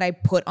something that I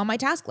put on my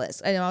task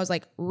list. And I was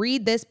like,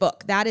 read this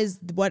book. That is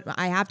what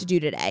I have to do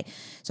today.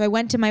 So I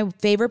went to my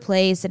favorite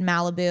place in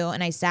Malibu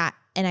and I sat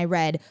and I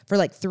read for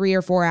like 3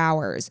 or 4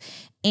 hours.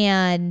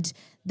 And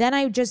then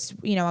I just,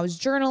 I was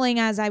journaling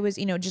as I was,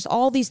 just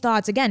all these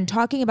thoughts, again,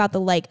 talking about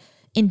the like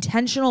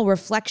intentional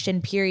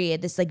reflection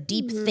period, this like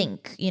deep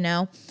think,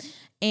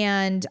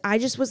 and I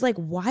just was like,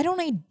 why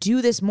don't I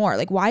do this more?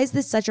 Like, why is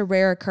this such a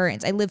rare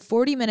occurrence? I live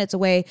 40 minutes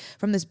away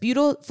from this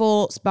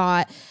beautiful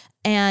spot.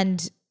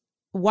 And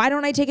why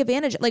don't I take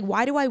advantage? Like,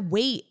 why do I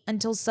wait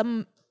until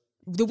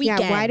the weekend?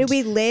 Yeah, why do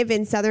we live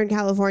in Southern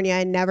California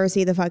and never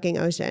see the fucking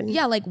ocean?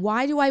 Yeah, like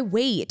why do I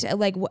wait?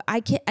 Like I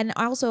can't, and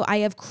also I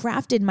have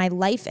crafted my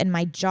life and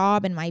my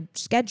job and my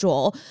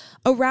schedule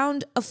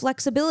around a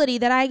flexibility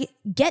that I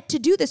get to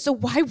do this. So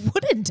why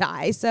wouldn't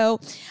I? So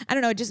I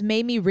don't know. It just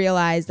made me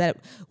realize that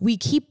we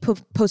keep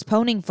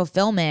postponing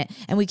fulfillment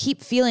and we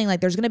keep feeling like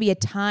there's going to be a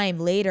time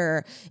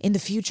later in the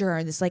future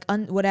and this like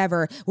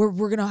whatever where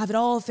we're going to have it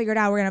all figured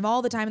out. We're going to have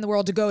all the time in the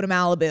world to go to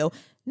Malibu.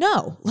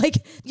 No, like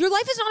your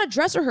life is not a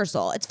dress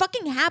rehearsal. It's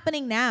fucking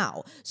happening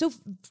now. So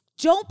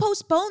don't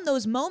postpone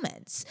those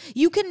moments.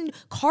 You can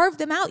carve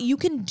them out. You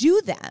can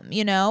do them,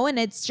 and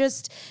it's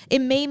just,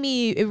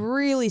 it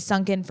really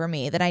sunk in for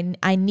me that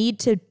I need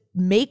to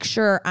make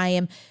sure I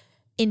am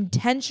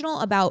intentional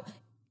about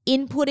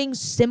inputting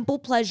simple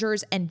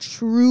pleasures and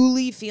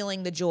truly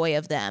feeling the joy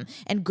of them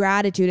and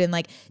gratitude and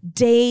like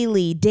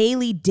daily.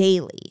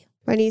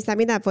 When you sent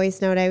me that voice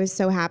note, I was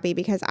so happy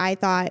because I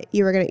thought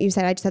you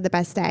said I just had the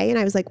best day. And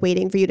I was like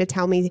waiting for you to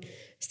tell me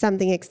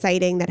something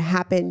exciting that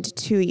happened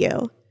to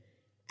you,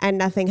 and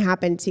nothing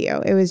happened to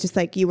you. It was just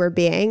like you were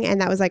being.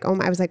 And that was like,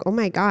 I was like, oh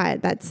my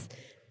God,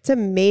 it's a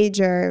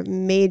major,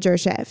 major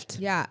shift.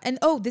 Yeah. And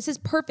this is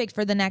perfect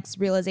for the next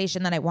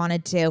realization that I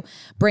wanted to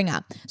bring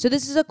up. So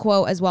this is a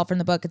quote as well from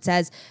the book. It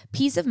says,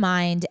 peace of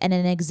mind and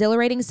an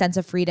exhilarating sense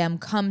of freedom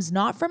comes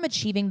not from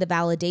achieving the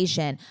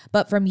validation,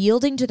 but from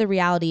yielding to the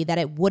reality that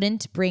it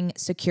wouldn't bring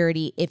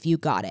security if you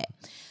got it.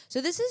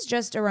 So this is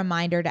just a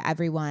reminder to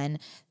everyone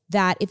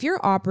that if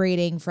you're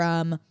operating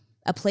from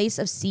a place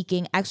of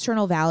seeking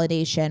external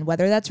validation,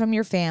 whether that's from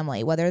your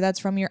family, whether that's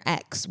from your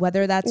ex,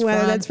 whether that's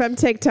from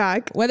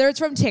TikTok, whether it's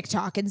from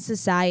TikTok and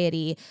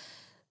society,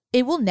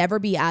 it will never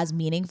be as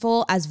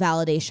meaningful as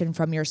validation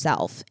from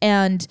yourself.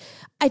 And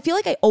I feel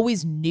like I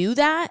always knew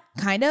that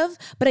kind of,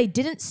 but I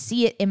didn't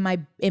see it in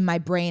my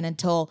brain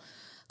until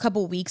a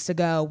couple weeks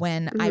ago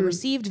when I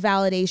received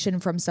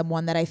validation from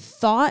someone that I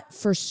thought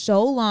for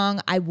so long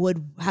I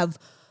would have,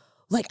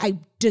 like, I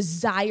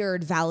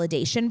desired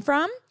validation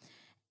from,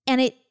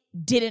 and it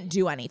didn't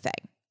do anything.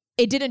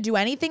 It didn't do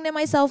anything to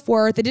my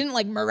self-worth. It didn't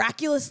like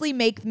miraculously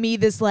make me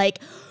this like,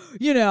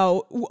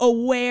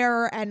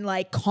 aware and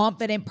like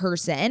confident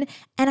person.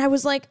 And I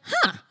was like,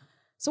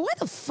 so why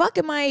the fuck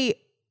am I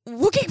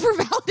looking for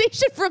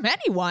validation from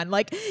anyone?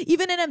 Like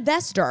even an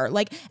investor,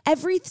 like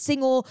every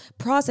single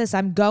process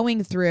I'm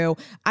going through,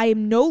 I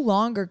no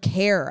longer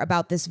care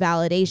about this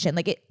validation.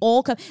 Like it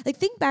all comes, like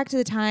think back to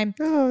the time.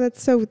 Oh,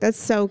 that's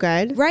so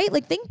good. Right?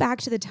 Like think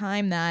back to the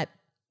time that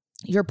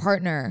your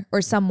partner or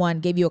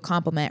someone gave you a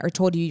compliment or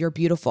told you you're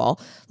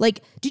beautiful.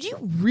 Like, did you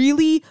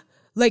really,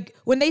 like,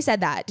 when they said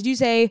that, did you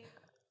say,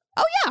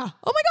 oh yeah,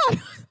 oh my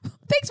God,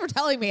 thanks for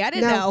telling me. I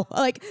didn't know.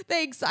 Like,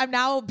 thanks. I'm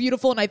now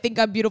beautiful and I think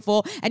I'm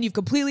beautiful and you've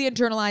completely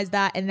internalized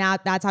that and now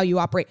that's how you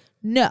operate.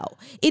 No,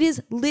 it is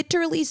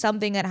literally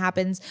something that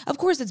happens. Of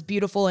course, it's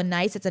beautiful and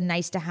nice. It's a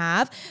nice to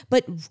have,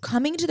 but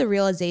coming to the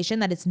realization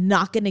that it's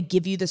not going to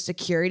give you the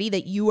security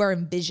that you are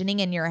envisioning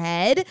in your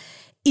head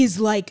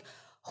is like,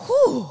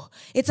 whew,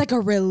 it's like a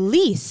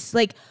release.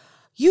 Like,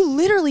 you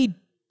literally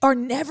are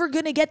never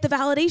going to get the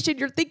validation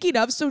you're thinking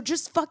of. So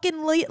just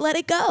fucking let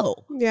it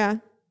go. Yeah.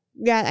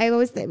 Yeah. I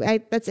always think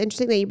that's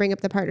interesting that you bring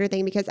up the partner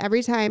thing, because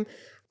every time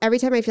I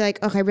feel like,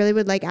 oh, I really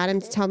would like Adam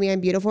to tell me I'm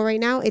beautiful right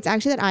now, it's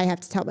actually that I have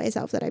to tell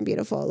myself that I'm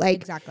beautiful. Like,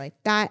 exactly.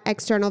 That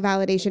external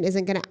validation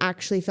isn't going to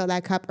actually fill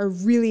that cup or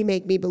really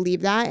make me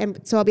believe that. And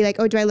so I'll be like,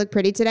 oh, do I look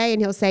pretty today?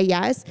 And he'll say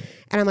yes.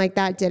 And I'm like,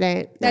 that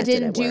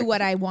didn't do work.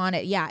 what I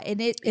wanted. Yeah. And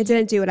it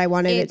didn't do what I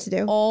wanted it to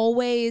do.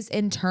 Always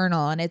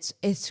internal. And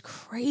it's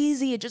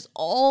crazy. It just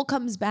all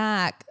comes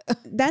back.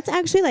 That's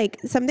actually like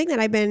something that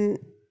I've been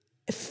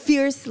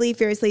fiercely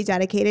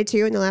dedicated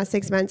to in the last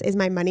 6 months is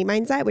my money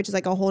mindset, which is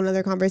like a whole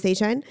nother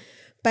conversation.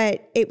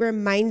 But it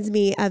reminds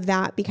me of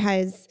that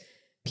because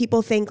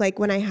people think like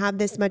when I have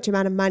this much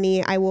amount of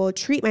money, I will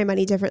treat my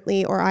money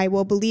differently, or I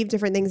will believe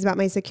different things about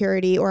my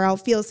security, or I'll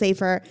feel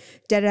safer,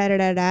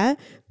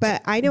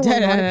 But I know a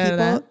lot of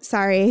people,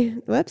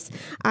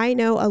 I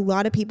know a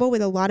lot of people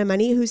with a lot of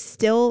money who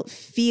still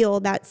feel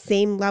that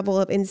same level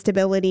of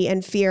instability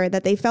and fear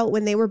that they felt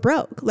when they were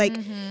broke. Like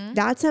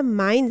that's a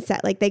mindset.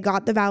 Like they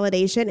got the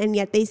validation and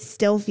yet they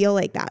still feel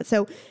like that.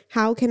 So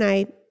how can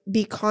I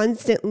be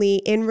constantly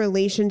in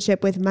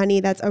relationship with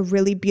money that's a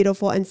really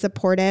beautiful and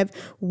supportive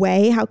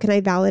way? How can I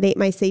validate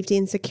my safety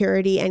and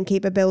security and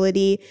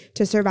capability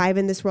to survive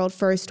in this world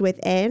first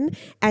within,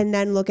 and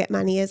then look at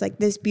money as like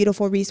this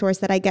beautiful resource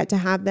that I get to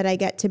have, that I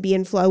get to be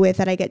in flow with,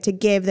 that I get to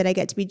give, that I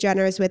get to be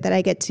generous with, that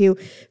I get to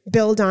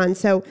build on.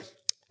 So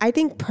I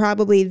think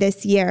probably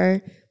this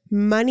year,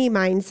 money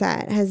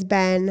mindset has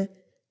been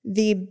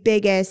the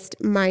biggest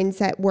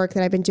mindset work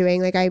that I've been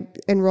doing. Like I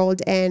enrolled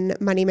in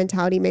Money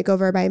Mentality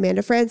Makeover by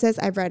Amanda Frances.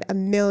 I've read a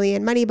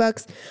million money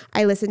books.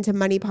 I listen to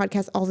money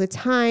podcasts all the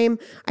time.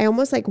 I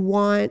almost like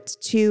want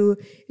to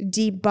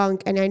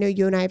debunk, and I know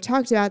you and I have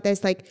talked about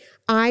this, like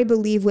I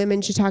believe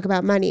women should talk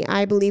about money.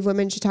 I believe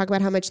women should talk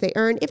about how much they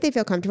earn if they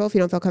feel comfortable. If you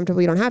don't feel comfortable,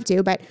 you don't have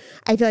to. But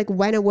I feel like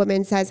when a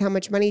woman says how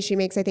much money she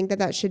makes, I think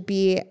that should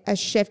be a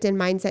shift in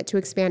mindset to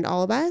expand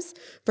all of us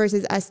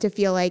versus us to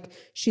feel like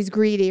she's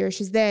greedy or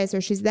she's this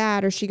or she's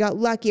that or she got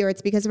lucky or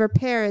it's because of her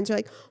parents or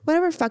like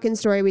whatever fucking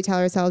story we tell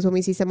ourselves when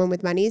we see someone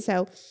with money.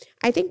 So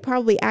I think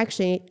probably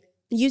actually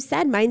you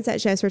said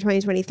mindset shifts for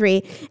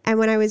 2023. And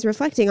when I was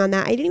reflecting on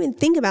that, I didn't even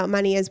think about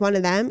money as one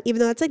of them, even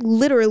though that's like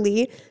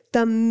literally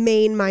the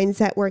main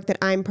mindset work that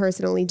I'm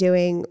personally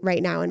doing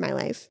right now in my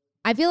life.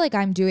 I feel like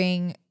I'm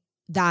doing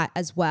that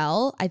as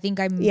well. I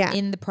think I'm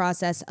in the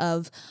process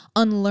of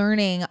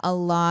unlearning a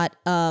lot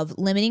of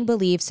limiting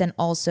beliefs and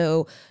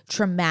also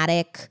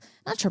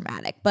not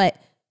traumatic, but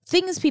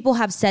things people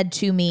have said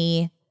to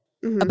me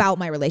about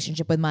my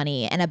relationship with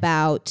money and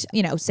about,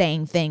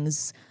 saying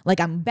things like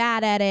I'm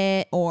bad at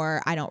it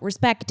or I don't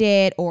respect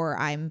it or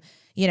I'm,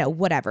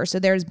 whatever. So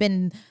there's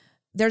been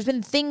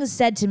things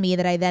said to me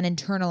that I then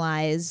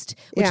internalized,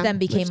 which then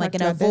became like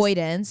an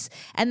avoidance.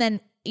 And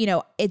then,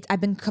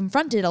 I've been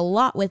confronted a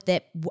lot with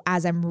it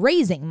as I'm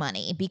raising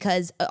money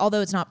because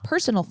although it's not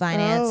personal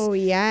finance. Oh,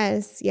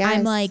 yes.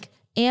 I'm like,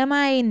 am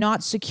I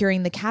not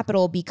securing the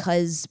capital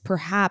because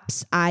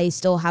perhaps I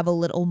still have a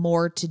little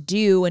more to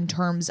do in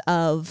terms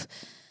of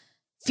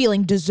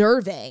feeling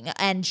deserving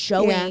and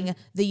showing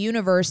the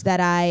universe that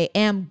I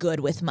am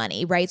good with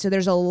money, right? So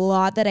there's a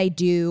lot that I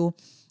do,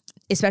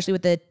 especially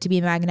with the To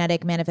Be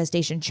Magnetic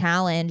Manifestation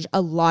Challenge.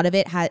 A lot of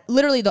it had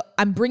literally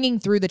I'm bringing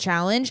through the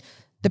challenge,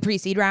 the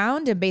pre-seed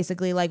round, and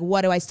basically like,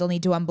 what do I still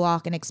need to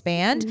unblock and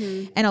expand?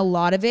 And a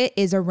lot of it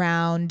is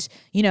around,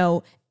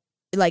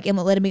 like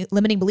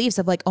limiting beliefs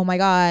of like, oh my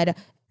God,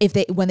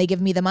 when they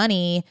give me the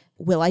money,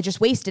 will I just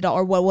waste it all?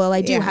 Or what will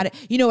I do? How to,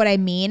 you know what I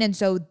mean? And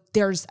so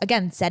there's,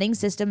 again, setting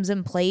systems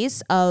in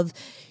place of,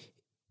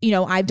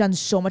 I've done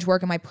so much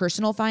work in my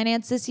personal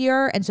finance this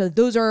year. And so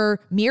those are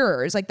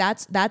mirrors. Like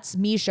that's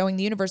me showing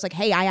the universe like,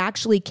 hey, I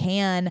actually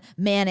can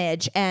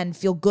manage and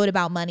feel good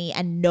about money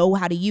and know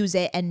how to use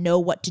it and know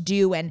what to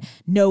do and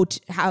know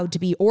how to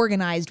be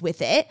organized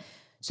with it.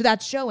 So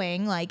that's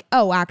showing like,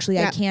 oh, actually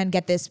I can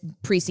get this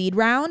pre-seed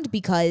round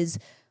because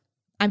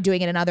I'm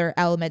doing it in other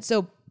elements.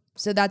 So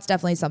that's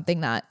definitely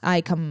something that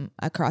I come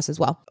across as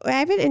well. I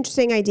have an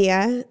interesting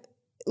idea.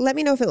 Let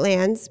me know if it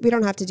lands. We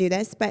don't have to do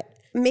this, but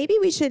maybe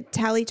we should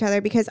tell each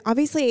other, because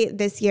obviously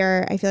this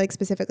year, I feel like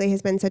specifically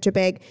has been such a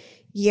big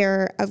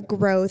year of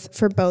growth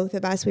for both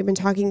of us. We've been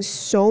talking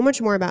so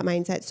much more about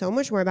mindset, so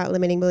much more about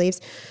limiting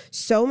beliefs,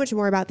 so much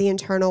more about the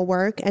internal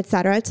work, et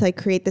cetera, to like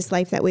create this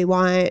life that we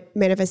want,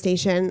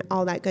 manifestation,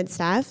 all that good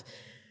stuff.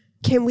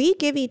 Can we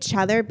give each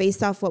other,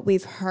 based off what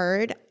we've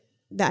heard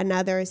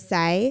another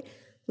say,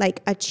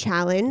 like a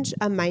challenge,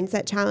 a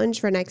mindset challenge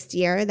for next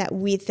year that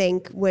we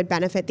think would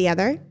benefit the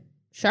other?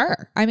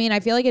 Sure. I mean, I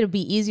feel like it would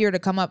be easier to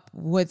come up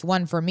with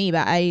one for me,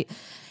 but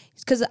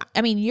because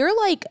I mean, you're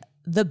like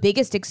the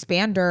biggest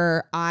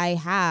expander I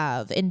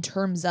have in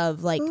terms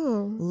of like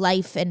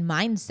life and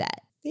mindset.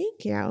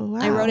 Thank you. Wow.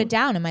 I wrote it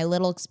down in my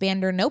little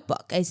expander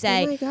notebook. I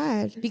say, oh my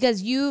God.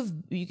 because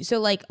so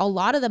like a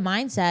lot of the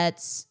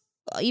mindsets,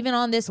 even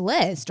on this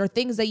list, are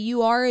things that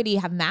you already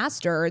have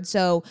mastered.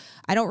 So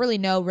I don't really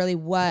know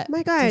what Oh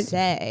my God. to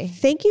say.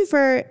 Thank you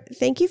for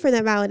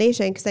that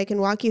validation, because I can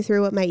walk you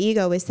through what my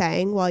ego was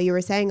saying while you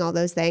were saying all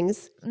those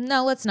things.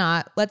 No, let's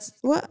not.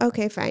 What?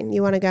 Okay, fine.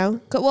 You want to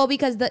go? Well,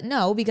 because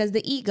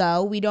the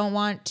ego, we don't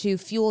want to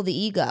fuel the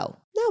ego.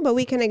 No, but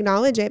we can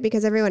acknowledge it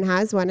because everyone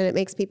has one, and it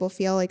makes people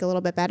feel like a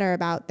little bit better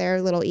about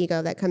their little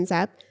ego that comes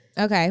up.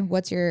 Okay,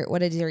 what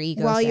did your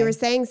ego While say? you were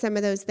saying some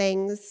of those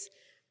things,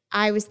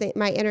 I was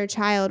my inner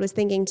child was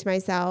thinking to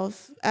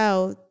myself,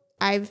 oh,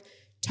 I've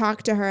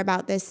talked to her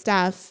about this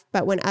stuff,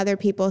 but when other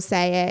people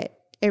say it,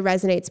 it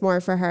resonates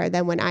more for her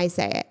than when I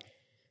say it.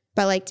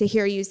 But like to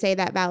hear you say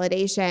that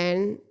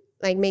validation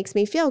like makes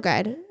me feel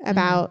good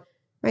about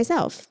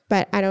myself.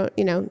 But I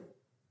don't,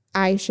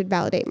 I should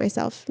validate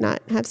myself,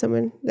 not have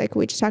someone like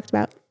we just talked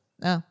about.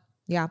 Oh,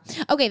 yeah.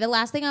 Okay, the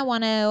last thing I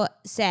want to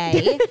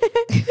say.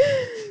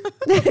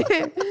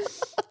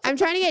 I'm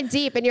trying to get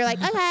deep and you're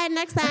like, okay,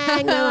 next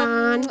thing, go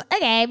on.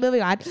 Okay,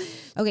 moving on.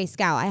 Okay,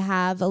 Scout, I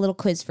have a little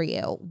quiz for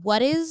you.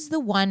 What is the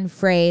one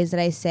phrase that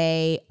I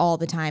say all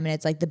the time and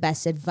it's like the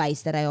best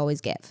advice that I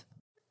always give?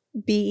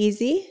 Be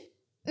easy.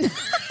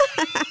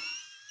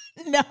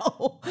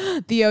 No.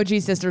 The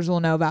OG sisters will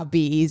know about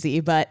be easy,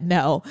 but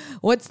no.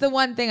 What's the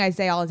one thing I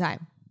say all the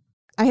time?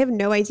 I have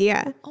no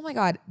idea. Oh my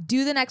God.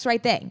 Do the next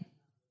right thing.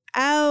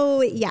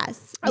 Oh,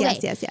 yes. Okay.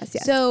 Yes.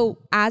 So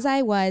as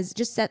I was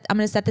I'm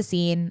going to set the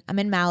scene. I'm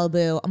in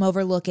Malibu. I'm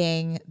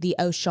overlooking the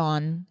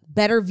ocean,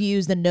 better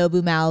views than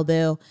Nobu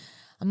Malibu.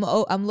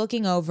 I'm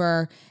looking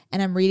over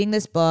and I'm reading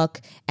this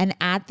book. And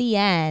at the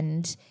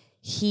end,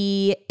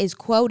 he is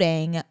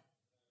quoting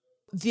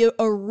the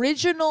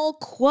original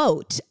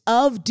quote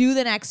of Do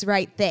the Next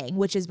Right Thing,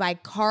 which is by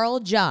Carl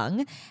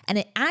Jung. And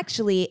it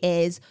actually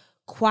is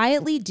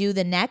quietly do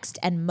the next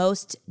and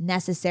most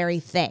necessary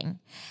thing.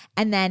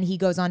 And then he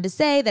goes on to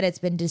say that it's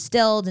been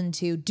distilled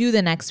into do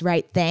the next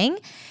right thing.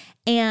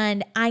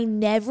 And I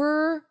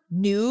never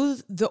knew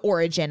the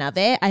origin of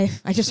it. I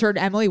just heard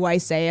Emily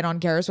Weiss say it on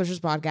Kara Swisher's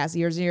podcast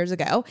years and years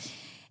ago.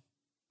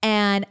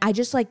 And I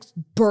just like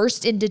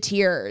burst into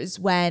tears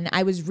when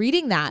I was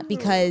reading that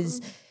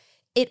because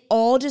it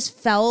all just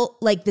felt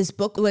like this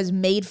book was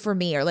made for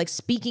me or like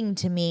speaking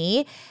to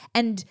me.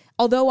 And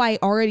although I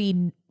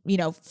already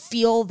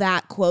feel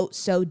that quote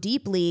so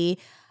deeply,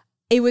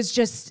 it was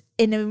just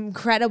an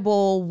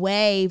incredible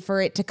way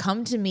for it to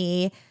come to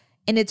me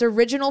in its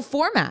original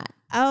format.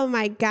 Oh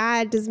my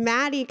God. Does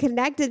Maddie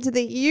connected to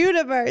the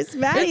universe?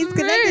 Maddie's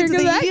connected to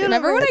the universe.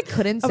 Remember when I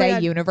couldn't say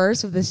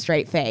universe with a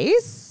straight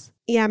face?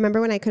 Yeah,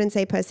 remember when I couldn't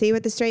say pussy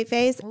with a straight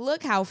face?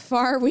 Look how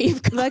far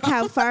we've come. Look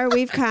how far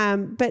we've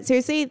come. But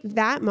seriously,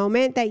 that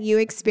moment that you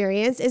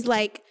experienced is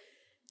like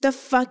the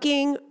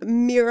fucking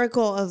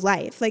miracle of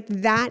life. Like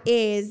that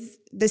is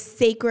the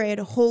sacred,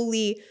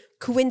 holy,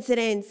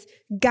 coincidence,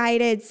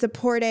 guided,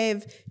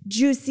 supportive,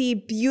 juicy,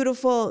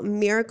 beautiful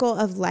miracle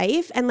of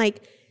life. And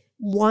like,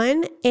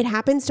 one, it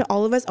happens to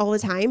all of us all the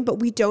time, but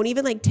we don't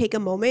even like take a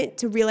moment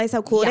to realize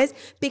how cool it is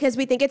because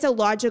we think it's a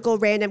logical,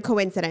 random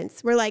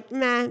coincidence. We're like,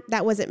 nah,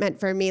 that wasn't meant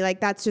for me.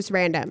 Like that's just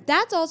random.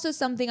 That's also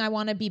something I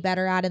want to be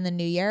better at in the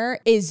new year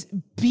is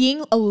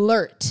being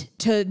alert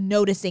to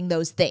noticing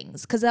those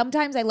things. Cause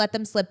sometimes I let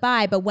them slip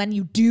by, but when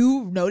you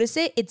do notice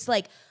it, it's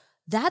like,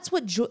 that's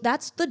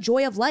the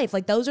joy of life.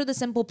 Like those are the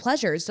simple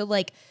pleasures. So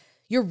like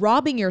you're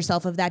robbing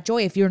yourself of that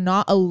joy if you're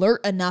not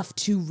alert enough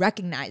to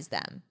recognize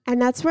them.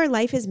 And that's where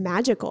life is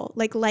magical.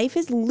 Like life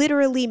is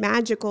literally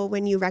magical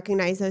when you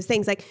recognize those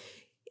things. Like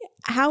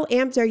how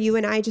amped are you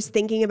and I just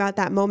thinking about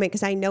that moment?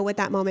 Because I know what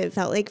that moment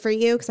felt like for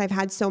you because I've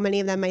had so many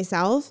of them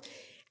myself.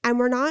 And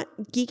we're not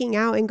geeking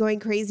out and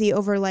going crazy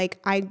over like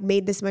I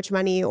made this much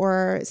money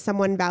or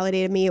someone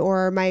validated me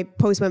or my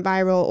post went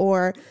viral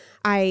or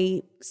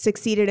I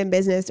succeeded in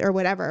business or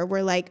whatever.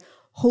 We're like,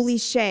 holy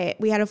shit,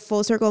 we had a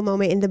full circle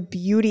moment in the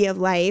beauty of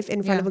life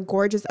in front of a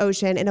gorgeous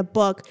ocean in a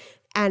book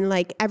and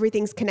like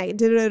everything's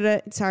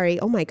connected. Sorry.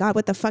 Oh my God,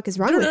 what the fuck is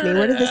wrong with me?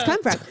 Where did this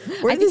come from?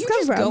 Where did this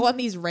come from? Go on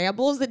these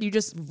rambles that you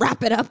just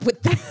wrap it up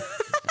with that.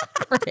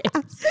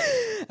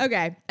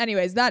 Okay.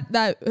 Anyways, I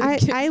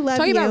love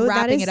talking you. about wrapping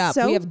that is it up.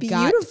 So We have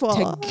beautiful.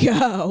 got to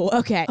go.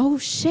 Okay. Oh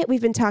shit,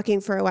 we've been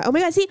talking for a while. Oh my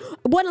God, see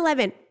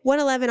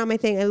 111 on my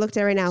thing. I looked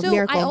at it right now. So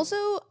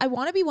Miracle. I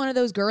want to be one of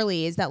those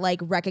girlies that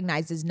like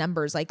recognizes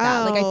numbers like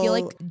that. Like I feel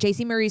like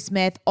JC Marie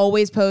Smith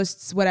always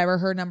posts whatever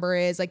her number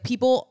is. Like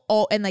people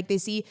and like they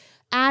see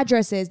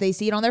addresses, they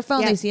see it on their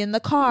phone, they see it in the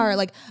car.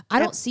 Like I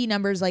don't see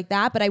numbers like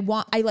that, but I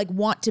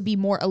want to be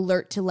more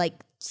alert to like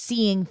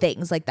seeing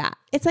things like that.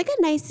 It's like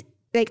a nice,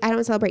 like I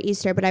don't celebrate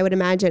Easter, but I would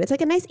imagine it's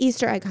like a nice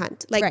Easter egg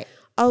hunt. Like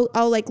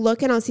I'll like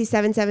look and I'll see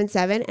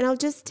 777 and I'll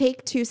just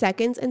take 2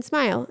 seconds and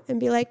smile and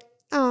be like,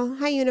 oh,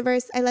 hi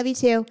universe, I love you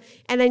too.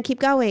 And then keep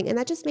going. And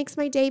that just makes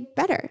my day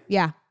better.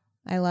 Yeah.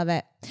 I love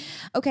it.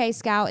 Okay,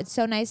 Scout, it's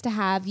so nice to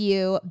have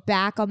you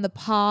back on the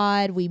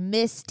pod. We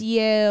missed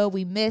you.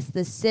 We missed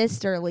the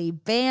sisterly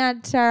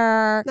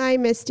banter. I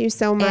missed you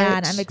so much.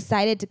 And I'm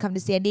excited to come to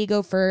San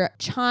Diego for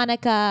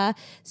Chanukah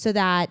so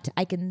that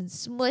I can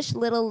smush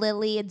little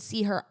Lily and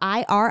see her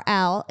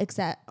IRL,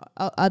 except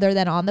other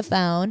than on the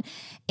phone.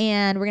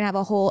 And we're going to have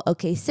a whole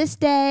OK Sis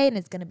Day, and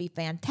it's going to be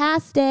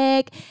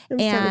fantastic. I'm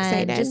so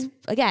excited. Just,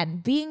 again,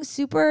 being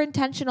super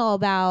intentional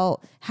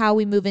about how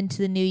we move into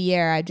the new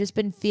year. I've just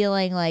been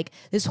feeling like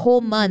this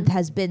whole month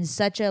has been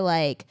such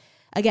a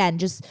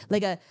just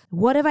like a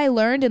what have I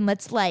learned, and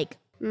let's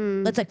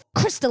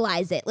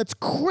crystallize it. Let's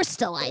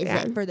crystallize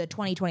it for the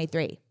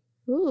 2023.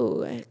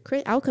 Ooh,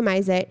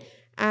 alchemize it.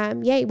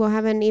 Yay, we'll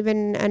have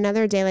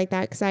another day like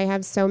that because I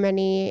have so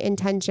many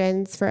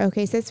intentions for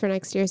OK Sis for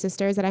next year,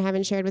 sisters, that I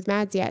haven't shared with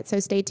Mads yet. So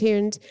stay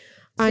tuned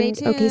on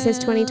OK Sis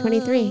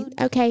 2023.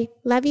 Okay,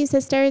 love you,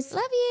 sisters.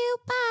 Love you.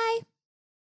 Bye.